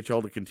for the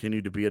AHL to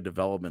continue to be a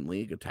development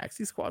league, a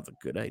taxi squad's a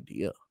good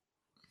idea.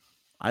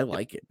 I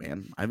like it,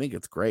 man. I think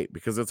it's great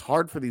because it's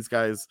hard for these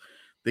guys.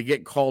 They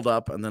get called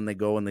up and then they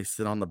go and they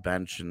sit on the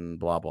bench and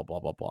blah, blah, blah,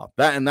 blah, blah.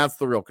 That's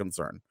the real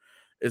concern,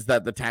 is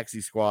that the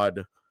taxi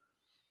squad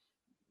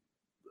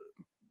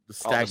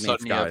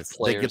stagnates guys.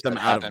 They get them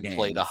out of games.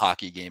 Played a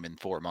hockey game in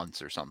 4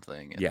 months or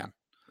something. Yeah,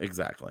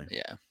 exactly.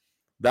 Yeah.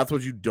 That's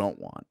what you don't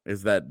want,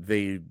 is that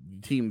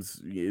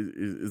teams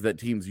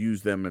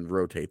use them and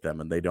rotate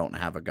them, and they don't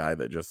have a guy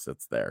that just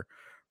sits there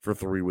for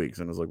 3 weeks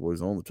and is like, well,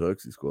 he's on the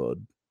taxi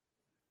squad.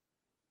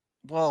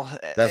 Well,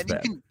 that's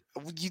bad.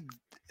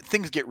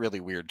 Things get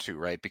really weird too,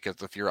 right?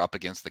 Because if you're up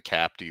against the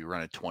cap, do you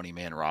run a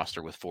 20-man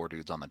roster with 4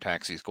 dudes on the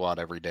taxi squad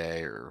every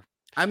day? Or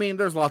I mean,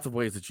 there's lots of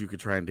ways that you could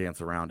try and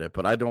dance around it,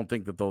 but I don't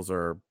think that those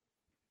are.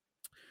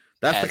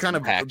 That's the kind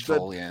of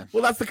impactful,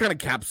 Well, that's the kind of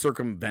cap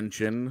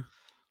circumvention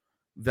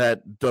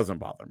that doesn't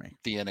bother me.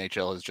 The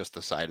NHL has just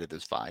decided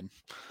is fine.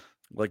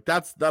 Like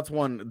that's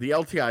one. The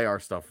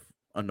LTIR stuff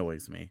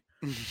annoys me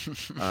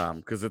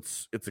because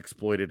it's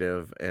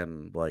exploitative,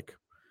 and like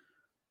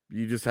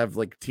you just have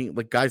like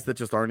guys that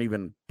just aren't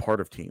even part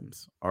of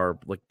teams. Are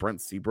like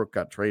Brent Seabrook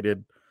got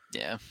traded,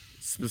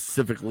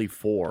 specifically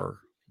for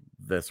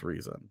this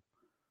reason.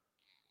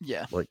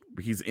 Yeah, like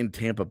he's in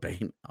Tampa Bay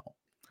now.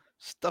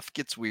 Stuff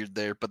gets weird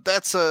there, but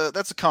that's a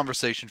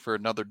conversation for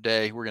another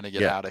day. We're gonna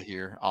get out of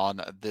here on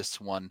this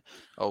one.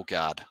 Oh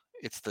God,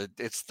 it's the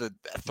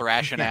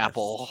thrashing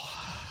apple.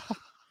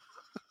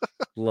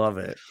 Love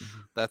it.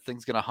 That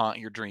thing's gonna haunt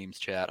your dreams,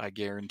 chat. I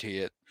guarantee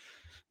it.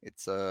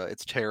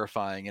 It's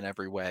terrifying in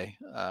every way.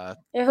 I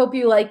hope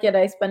you like it.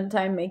 I spend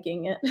time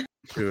making it.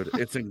 Dude,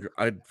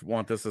 I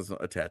want this as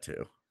a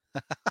tattoo.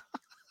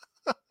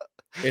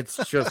 It's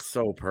just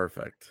so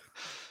perfect.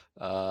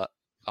 All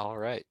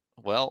right.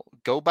 Well,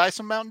 go buy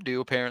some Mountain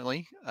Dew,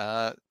 apparently.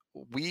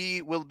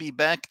 We will be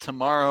back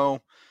tomorrow,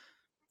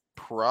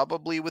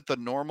 probably with the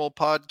normal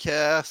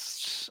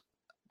podcast.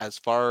 As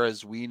far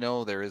as we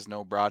know, there is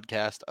no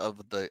broadcast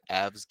of the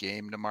Avs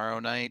game tomorrow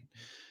night.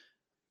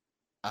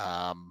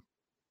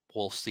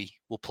 We'll see.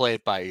 We'll play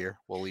it by ear.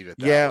 We'll leave it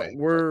that way.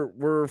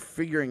 We're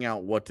figuring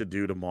out what to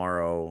do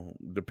tomorrow,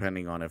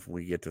 depending on if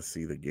we get to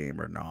see the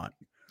game or not.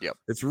 Yep.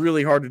 It's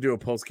really hard to do a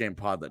post-game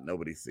pod that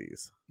nobody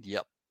sees.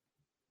 Yep.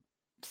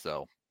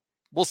 So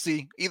we'll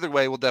see. Either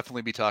way, we'll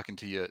definitely be talking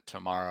to you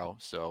tomorrow.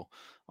 So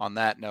on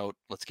that note,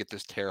 let's get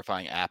this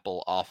terrifying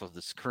apple off of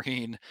the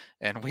screen,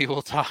 and we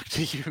will talk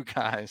to you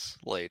guys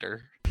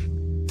later.